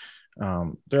instrument.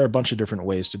 There are a bunch of different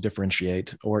ways to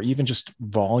differentiate, or even just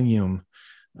volume.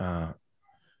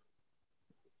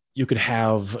 You could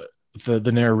have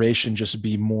the narration just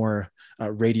be more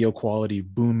radio quality,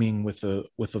 booming with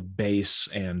a bass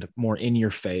and more in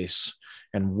your face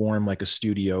and warm like a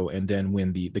studio. And then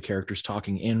when the character's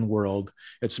talking in world,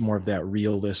 it's more of that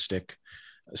realistic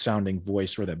sounding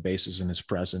voice where that bass isn't as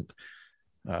present.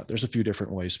 There's a few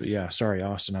different ways, but yeah, sorry,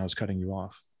 Austin, I was cutting you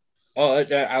off. Oh,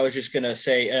 I was just going to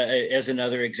say, as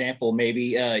another example,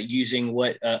 maybe using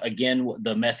again,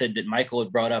 the method that Michael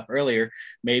had brought up earlier,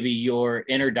 maybe your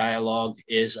inner dialogue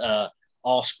is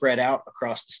all spread out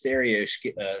across the stereo,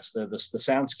 the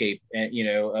soundscape, and,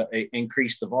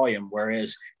 increase the volume,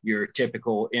 whereas your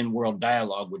typical in-world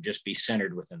dialogue would just be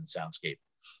centered within the soundscape.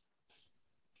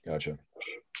 Gotcha.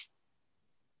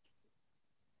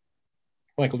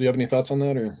 Michael, do you have any thoughts on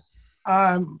that, or?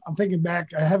 I'm thinking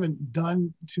back. I haven't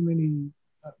done too many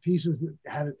pieces that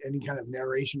had any kind of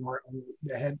narration or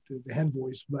the head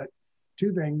voice, but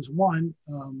two things. One,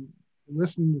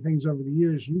 listening to things over the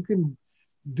years, you can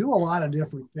do a lot of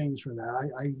different things for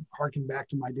that. I harken back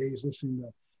to my days listening to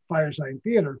Fireside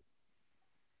Theater,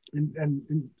 and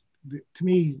to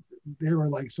me, they were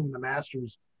like some of the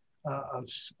masters of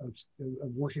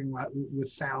working with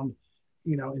sound,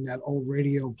 in that old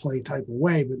radio play type of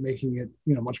way, but making it,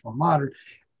 much more modern.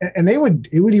 And it would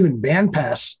even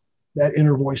bandpass that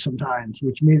inner voice sometimes,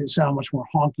 which made it sound much more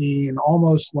honky and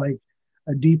almost like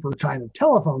a deeper kind of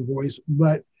telephone voice.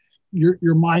 But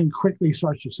your mind quickly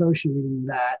starts associating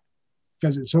that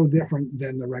because it's so different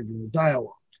than the regular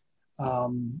dialogue. I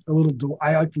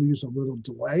like to use a little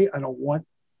delay.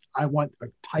 I want a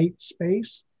tight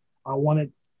space. I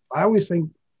always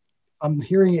think I'm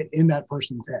hearing it in that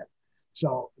person's head.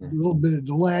 So a little bit of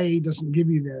delay doesn't give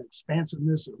you the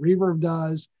expansiveness that reverb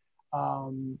does.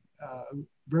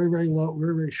 Very, very low,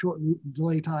 very, very short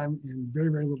delay time and very,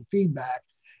 very little feedback.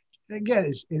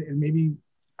 again, maybe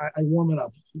I warm it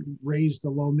up, raise the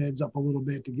low mids up a little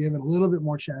bit to give it a little bit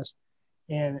more chest.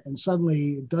 And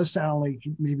suddenly it does sound like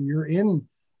maybe you're in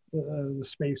the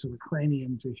space of a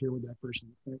cranium to hear what that person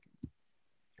is thinking.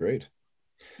 Great.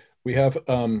 We have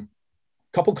a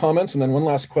couple comments and then one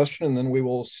last question, and then we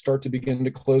will start to begin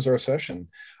to close our session.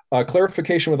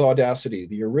 Clarification with Audacity.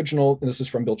 The original, and this is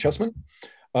from Bill Chessman,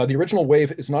 the original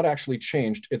wave is not actually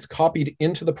changed. It's copied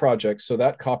into the project, so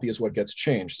that copy is what gets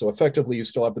changed. So effectively, you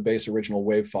still have the base original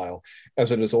wave file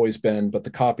as it has always been, but the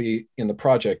copy in the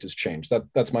project is changed.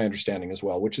 That's my understanding as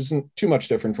well, which isn't too much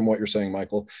different from what you're saying,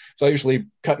 Michael. So I usually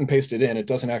cut and paste it in. It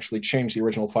doesn't actually change the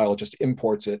original file. It just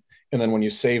imports it. And then when you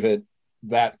save it,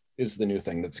 that is the new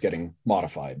thing that's getting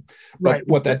modified. Right. But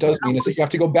what that does mean is that you have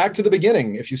to go back to the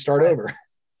beginning if you start over.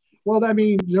 Well, I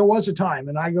mean, there was a time,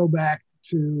 and I go back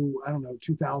to, I don't know,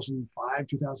 2005,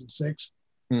 2006,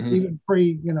 even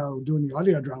pre, doing the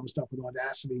audio drama stuff with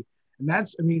Audacity. And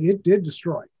that's, I mean, it did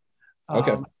destroy.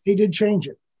 Okay. He did change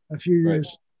it a few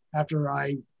years after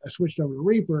I switched over to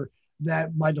Reaper,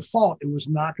 that by default, it was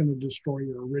not going to destroy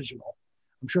your original.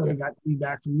 I'm sure they got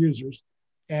feedback from users,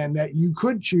 and that you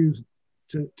could choose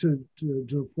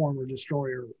to form or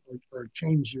destroy or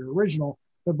change your original,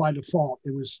 but by default,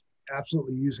 it was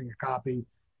absolutely using a copy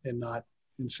and not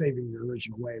in saving your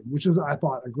original wave, which is, I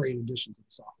thought, a great addition to the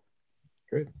software.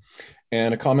 Great.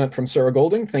 And a comment from Sarah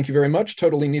Golding. Thank you very much.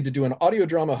 Totally need to do an audio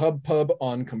drama hub pub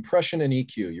on compression and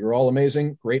EQ. You're all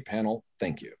amazing. Great panel.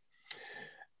 Thank you.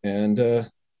 And let's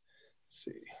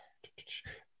see.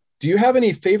 Do you have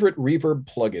any favorite reverb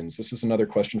plugins? This is another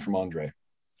question from Andre.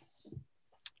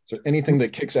 Is there anything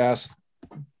that kicks ass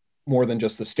more than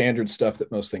just the standard stuff that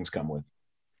most things come with?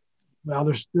 Well,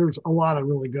 there's a lot of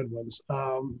really good ones.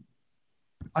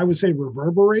 I would say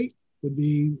Reverberate would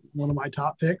be one of my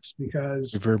top picks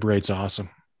because Reverberate's awesome.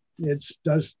 It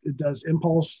does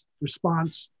impulse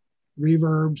response,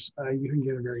 reverbs. You can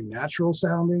get a very natural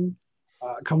sounding.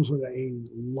 It comes with a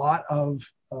lot of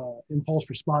impulse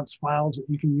response files that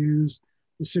you can use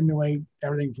to simulate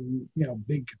everything from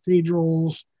big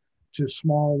cathedrals to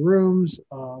small rooms.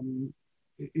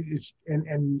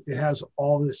 It has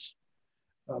all this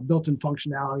built-in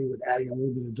functionality with adding a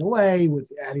little bit of delay,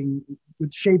 with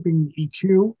shaping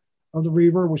EQ of the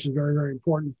reverb, which is very, very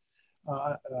important.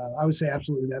 I would say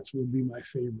absolutely would be my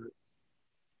favorite.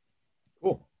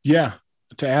 Cool. Yeah.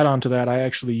 To add on to that, I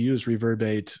actually use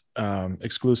Reverberate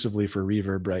exclusively for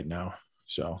reverb right now.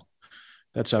 So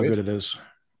that's how good it is.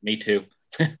 Me too.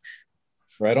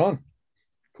 Right on.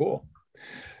 Cool.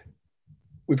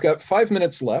 We've got 5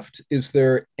 minutes left. Is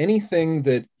there anything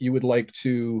that you would like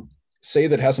to say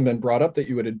that hasn't been brought up that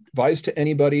you would advise to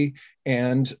anybody?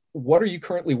 And what are you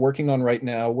currently working on right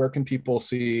now? Where can people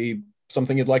see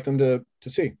something you'd like them to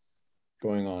see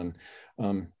going on?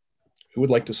 Who would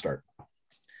like to start?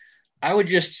 I would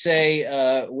just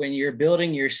say when you're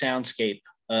building your soundscape,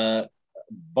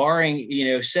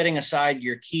 barring, setting aside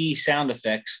your key sound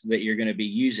effects that you're going to be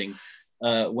using,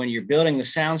 when you're building the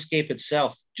soundscape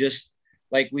itself, just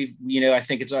like I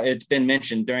think it's been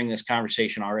mentioned during this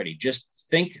conversation already, just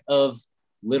think of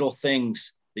little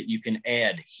things that you can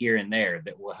add here and there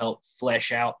that will help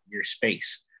flesh out your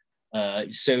space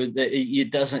so that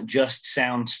it doesn't just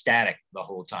sound static the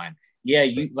whole time. Yeah,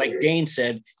 like Dane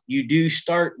said, you do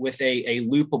start with a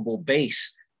loopable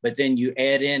bass, but then you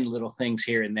add in little things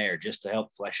here and there just to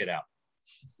help flesh it out.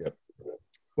 Yep.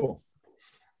 Cool.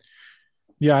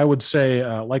 Yeah, I would say,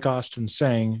 like Austin's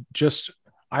saying,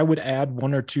 I would add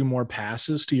one or two more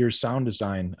passes to your sound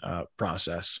design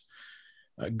process.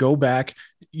 Go back.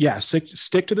 Yeah,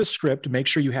 stick to the script. Make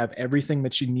sure you have everything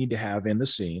that you need to have in the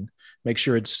scene. Make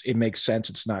sure it makes sense.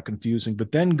 It's not confusing,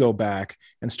 but then go back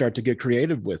and start to get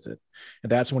creative with it.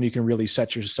 And that's when you can really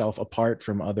set yourself apart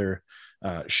from other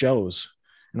shows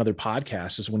and other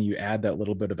podcasts, is when you add that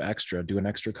little bit of extra, do an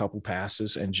extra couple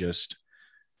passes and just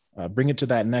bring it to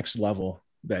that next level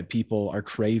that people are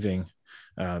craving,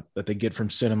 that they get from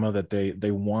cinema, that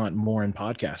they want more in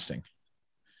podcasting.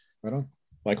 Right on.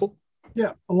 Michael?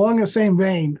 Yeah, along the same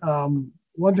vein,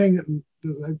 one thing,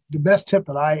 the best tip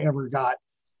that I ever got,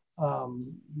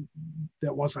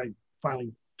 that once I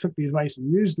finally took the advice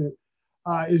and used it,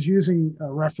 is using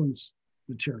reference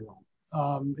material.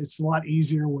 It's a lot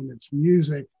easier when it's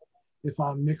music. If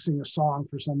I'm mixing a song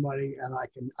for somebody and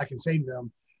I can say to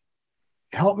them,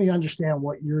 help me understand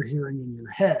what you're hearing in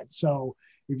your head. So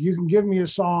if you can give me a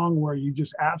song where you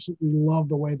just absolutely love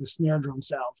the way the snare drum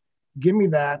sounds, give me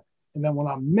that. And then when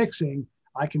I'm mixing,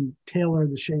 I can tailor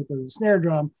the shape of the snare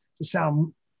drum to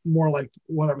sound more like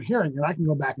what I'm hearing. And I can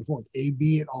go back and forth,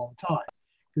 A/B it all the time.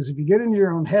 Because if you get into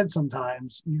your own head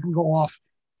sometimes, you can go off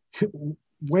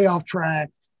way off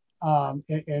track,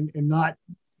 and not,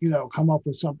 come up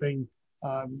with something.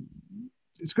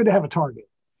 It's good to have a target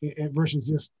versus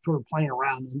just sort of playing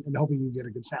around and hoping you get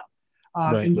a good sound.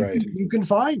 And you can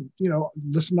find,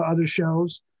 listen to other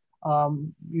shows.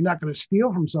 You're not going to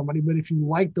steal from somebody, but if you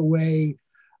like the way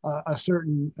a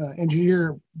certain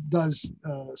engineer does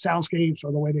soundscapes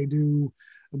or the way they do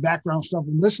the background stuff,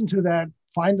 and listen to that,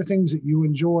 find the things that you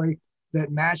enjoy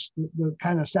that match the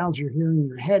kind of sounds you're hearing in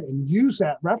your head, and use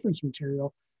that reference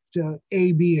material to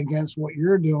A/B against what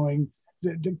you're doing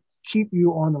to keep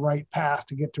you on the right path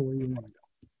to get to where you want to go.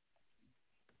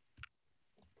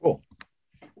 Cool.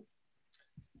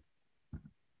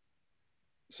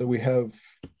 So we have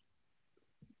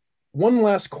one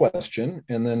last question,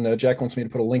 and then Jack wants me to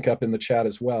put a link up in the chat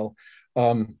as well.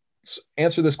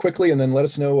 Answer this quickly, and then let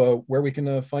us know where we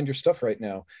can find your stuff right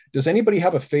now. Does anybody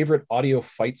have a favorite audio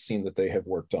fight scene that they have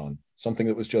worked on? Something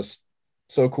that was just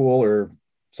so cool, or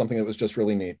something that was just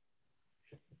really neat?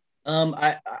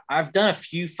 I've done a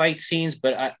few fight scenes,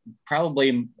 but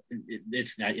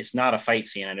it's not a fight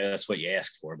scene. I know that's what you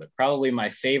asked for, but probably my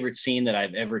favorite scene that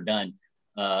I've ever done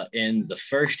in the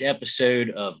first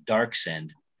episode of Darksend.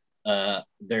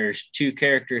 There's two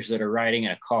characters that are riding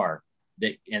in a car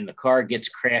and the car gets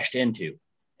crashed into,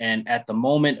 and at the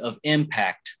moment of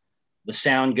impact, the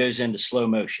sound goes into slow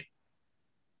motion.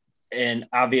 And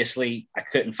obviously I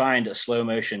couldn't find a slow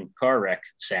motion car wreck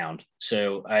sound.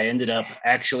 So I ended up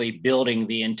actually building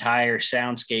the entire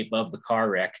soundscape of the car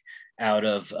wreck out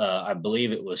of, I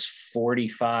believe it was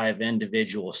 45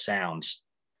 individual sounds.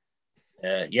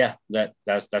 That's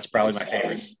probably my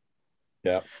favorite.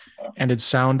 Yeah. And it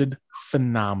sounded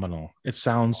phenomenal. It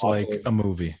sounds like a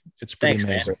movie. It's pretty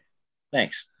amazing. Man.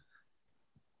 Thanks.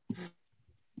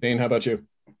 Dane, how about you?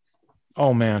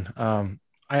 Oh man.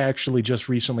 I actually just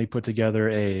recently put together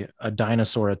a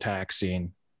dinosaur attack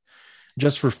scene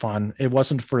just for fun. It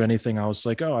wasn't for anything. I was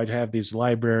like, I'd have these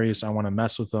libraries. I want to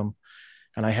mess with them.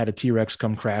 And I had a T-Rex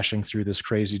come crashing through this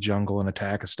crazy jungle and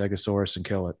attack a Stegosaurus and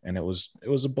kill it. And it was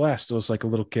a blast. It was like a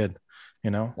little kid,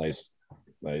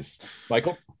 Nice.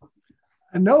 Michael?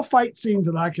 And no fight scenes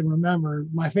that I can remember.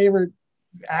 My favorite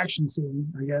action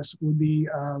scene, I guess, would be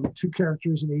two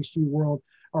characters in HG World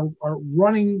are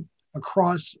running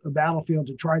across a battlefield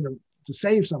to try to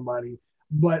save somebody,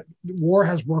 but war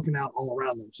has broken out all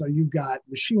around them. So you've got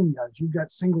machine guns, you've got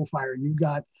single fire, you've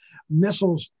got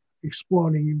missiles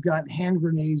exploding, you've got hand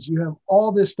grenades, you have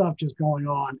all this stuff just going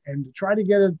on, and to try to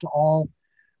get it to all,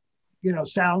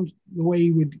 sound the way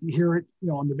you would hear it,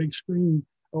 on the big screen,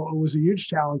 it was a huge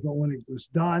challenge. But when it was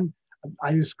done,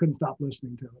 I just couldn't stop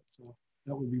listening to it. So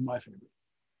that would be my favorite.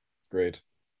 Great.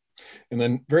 And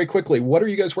then very quickly, what are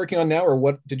you guys working on now, or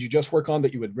what did you just work on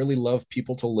that you would really love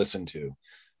people to listen to?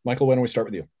 Michael, why don't we start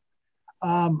with you?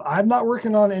 I'm not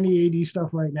working on any AD stuff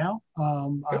right now.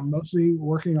 I'm mostly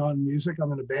working on music.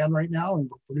 I'm in a band right now, and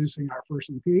we're producing our first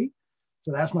EP.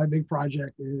 So that's my big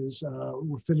project. Is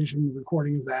we're finishing the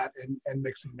recording of that and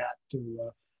mixing that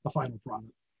to a final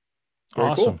product.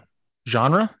 Awesome. Cool.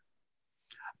 Genre?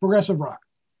 Progressive rock.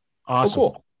 Awesome. Oh,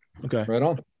 cool. Okay. Right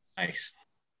on. Nice.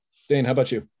 Dane, how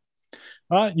about you?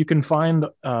 You can find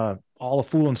all of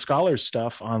Fool and Scholar's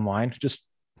stuff online. Just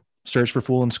search for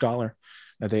Fool and Scholar.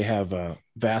 They have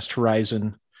Vast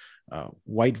Horizon.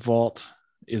 White Vault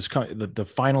is the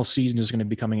final season is going to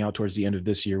be coming out towards the end of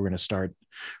this year. We're going to start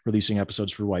releasing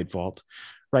episodes for White Vault.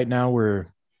 Right now we're,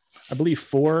 I believe,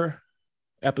 4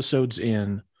 episodes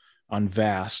in on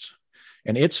Vast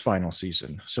and its final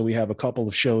season. So we have a couple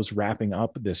of shows wrapping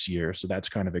up this year. So that's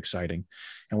kind of exciting.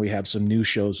 And we have some new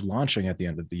shows launching at the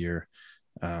end of the year.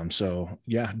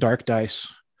 Dark Dice,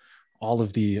 all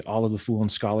of the Fool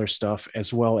and Scholar stuff,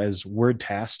 as well as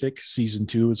Wordtastic season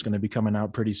 2 is going to be coming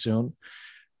out pretty soon.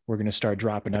 We're going to start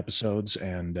dropping episodes,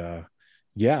 and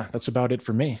that's about it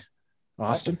for me.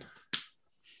 Austin?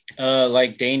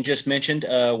 Like Dane just mentioned,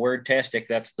 Wordtastic,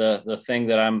 that's the thing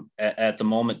that I'm at the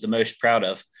moment the most proud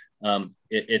of.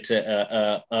 It's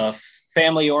a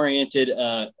family-oriented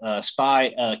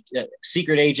spy,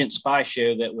 secret agent spy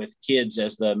show that with kids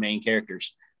as the main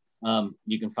characters.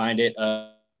 You can find it.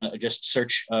 Just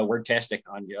search Wordtastic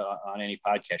on any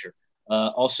podcatcher.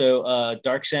 Also,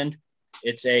 Darksend.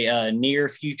 It's a near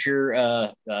future.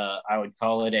 I would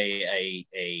call it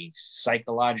a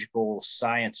psychological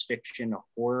science fiction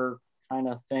horror kind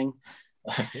of thing.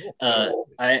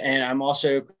 And I'm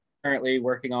also currently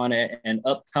working on an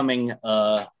upcoming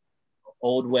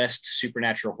Old West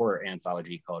supernatural horror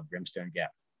anthology called Brimstone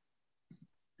Gap.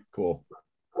 Cool.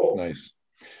 Nice.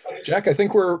 Jack, I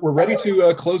think we're ready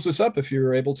to close this up if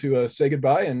you're able to say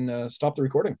goodbye and stop the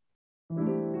recording.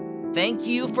 Thank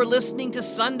you for listening to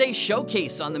Sunday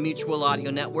Showcase on the Mutual Audio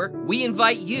Network. We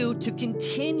invite you to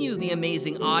continue the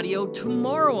amazing audio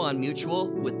tomorrow on Mutual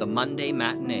with the Monday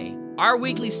Matinee, our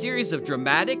weekly series of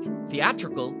dramatic,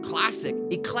 theatrical, classic,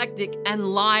 eclectic,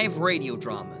 and live radio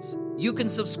dramas. You can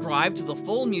subscribe to the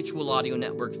full Mutual Audio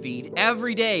Network feed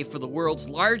every day for the world's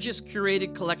largest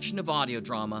curated collection of audio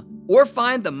drama, or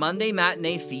find the Monday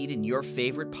Matinee feed in your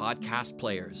favorite podcast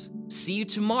players. See you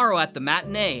tomorrow at the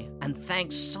matinee, and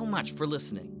thanks so much for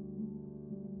listening.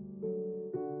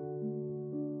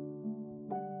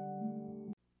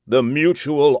 The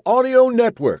Mutual Audio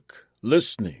Network,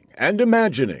 listening and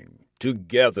imagining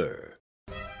together.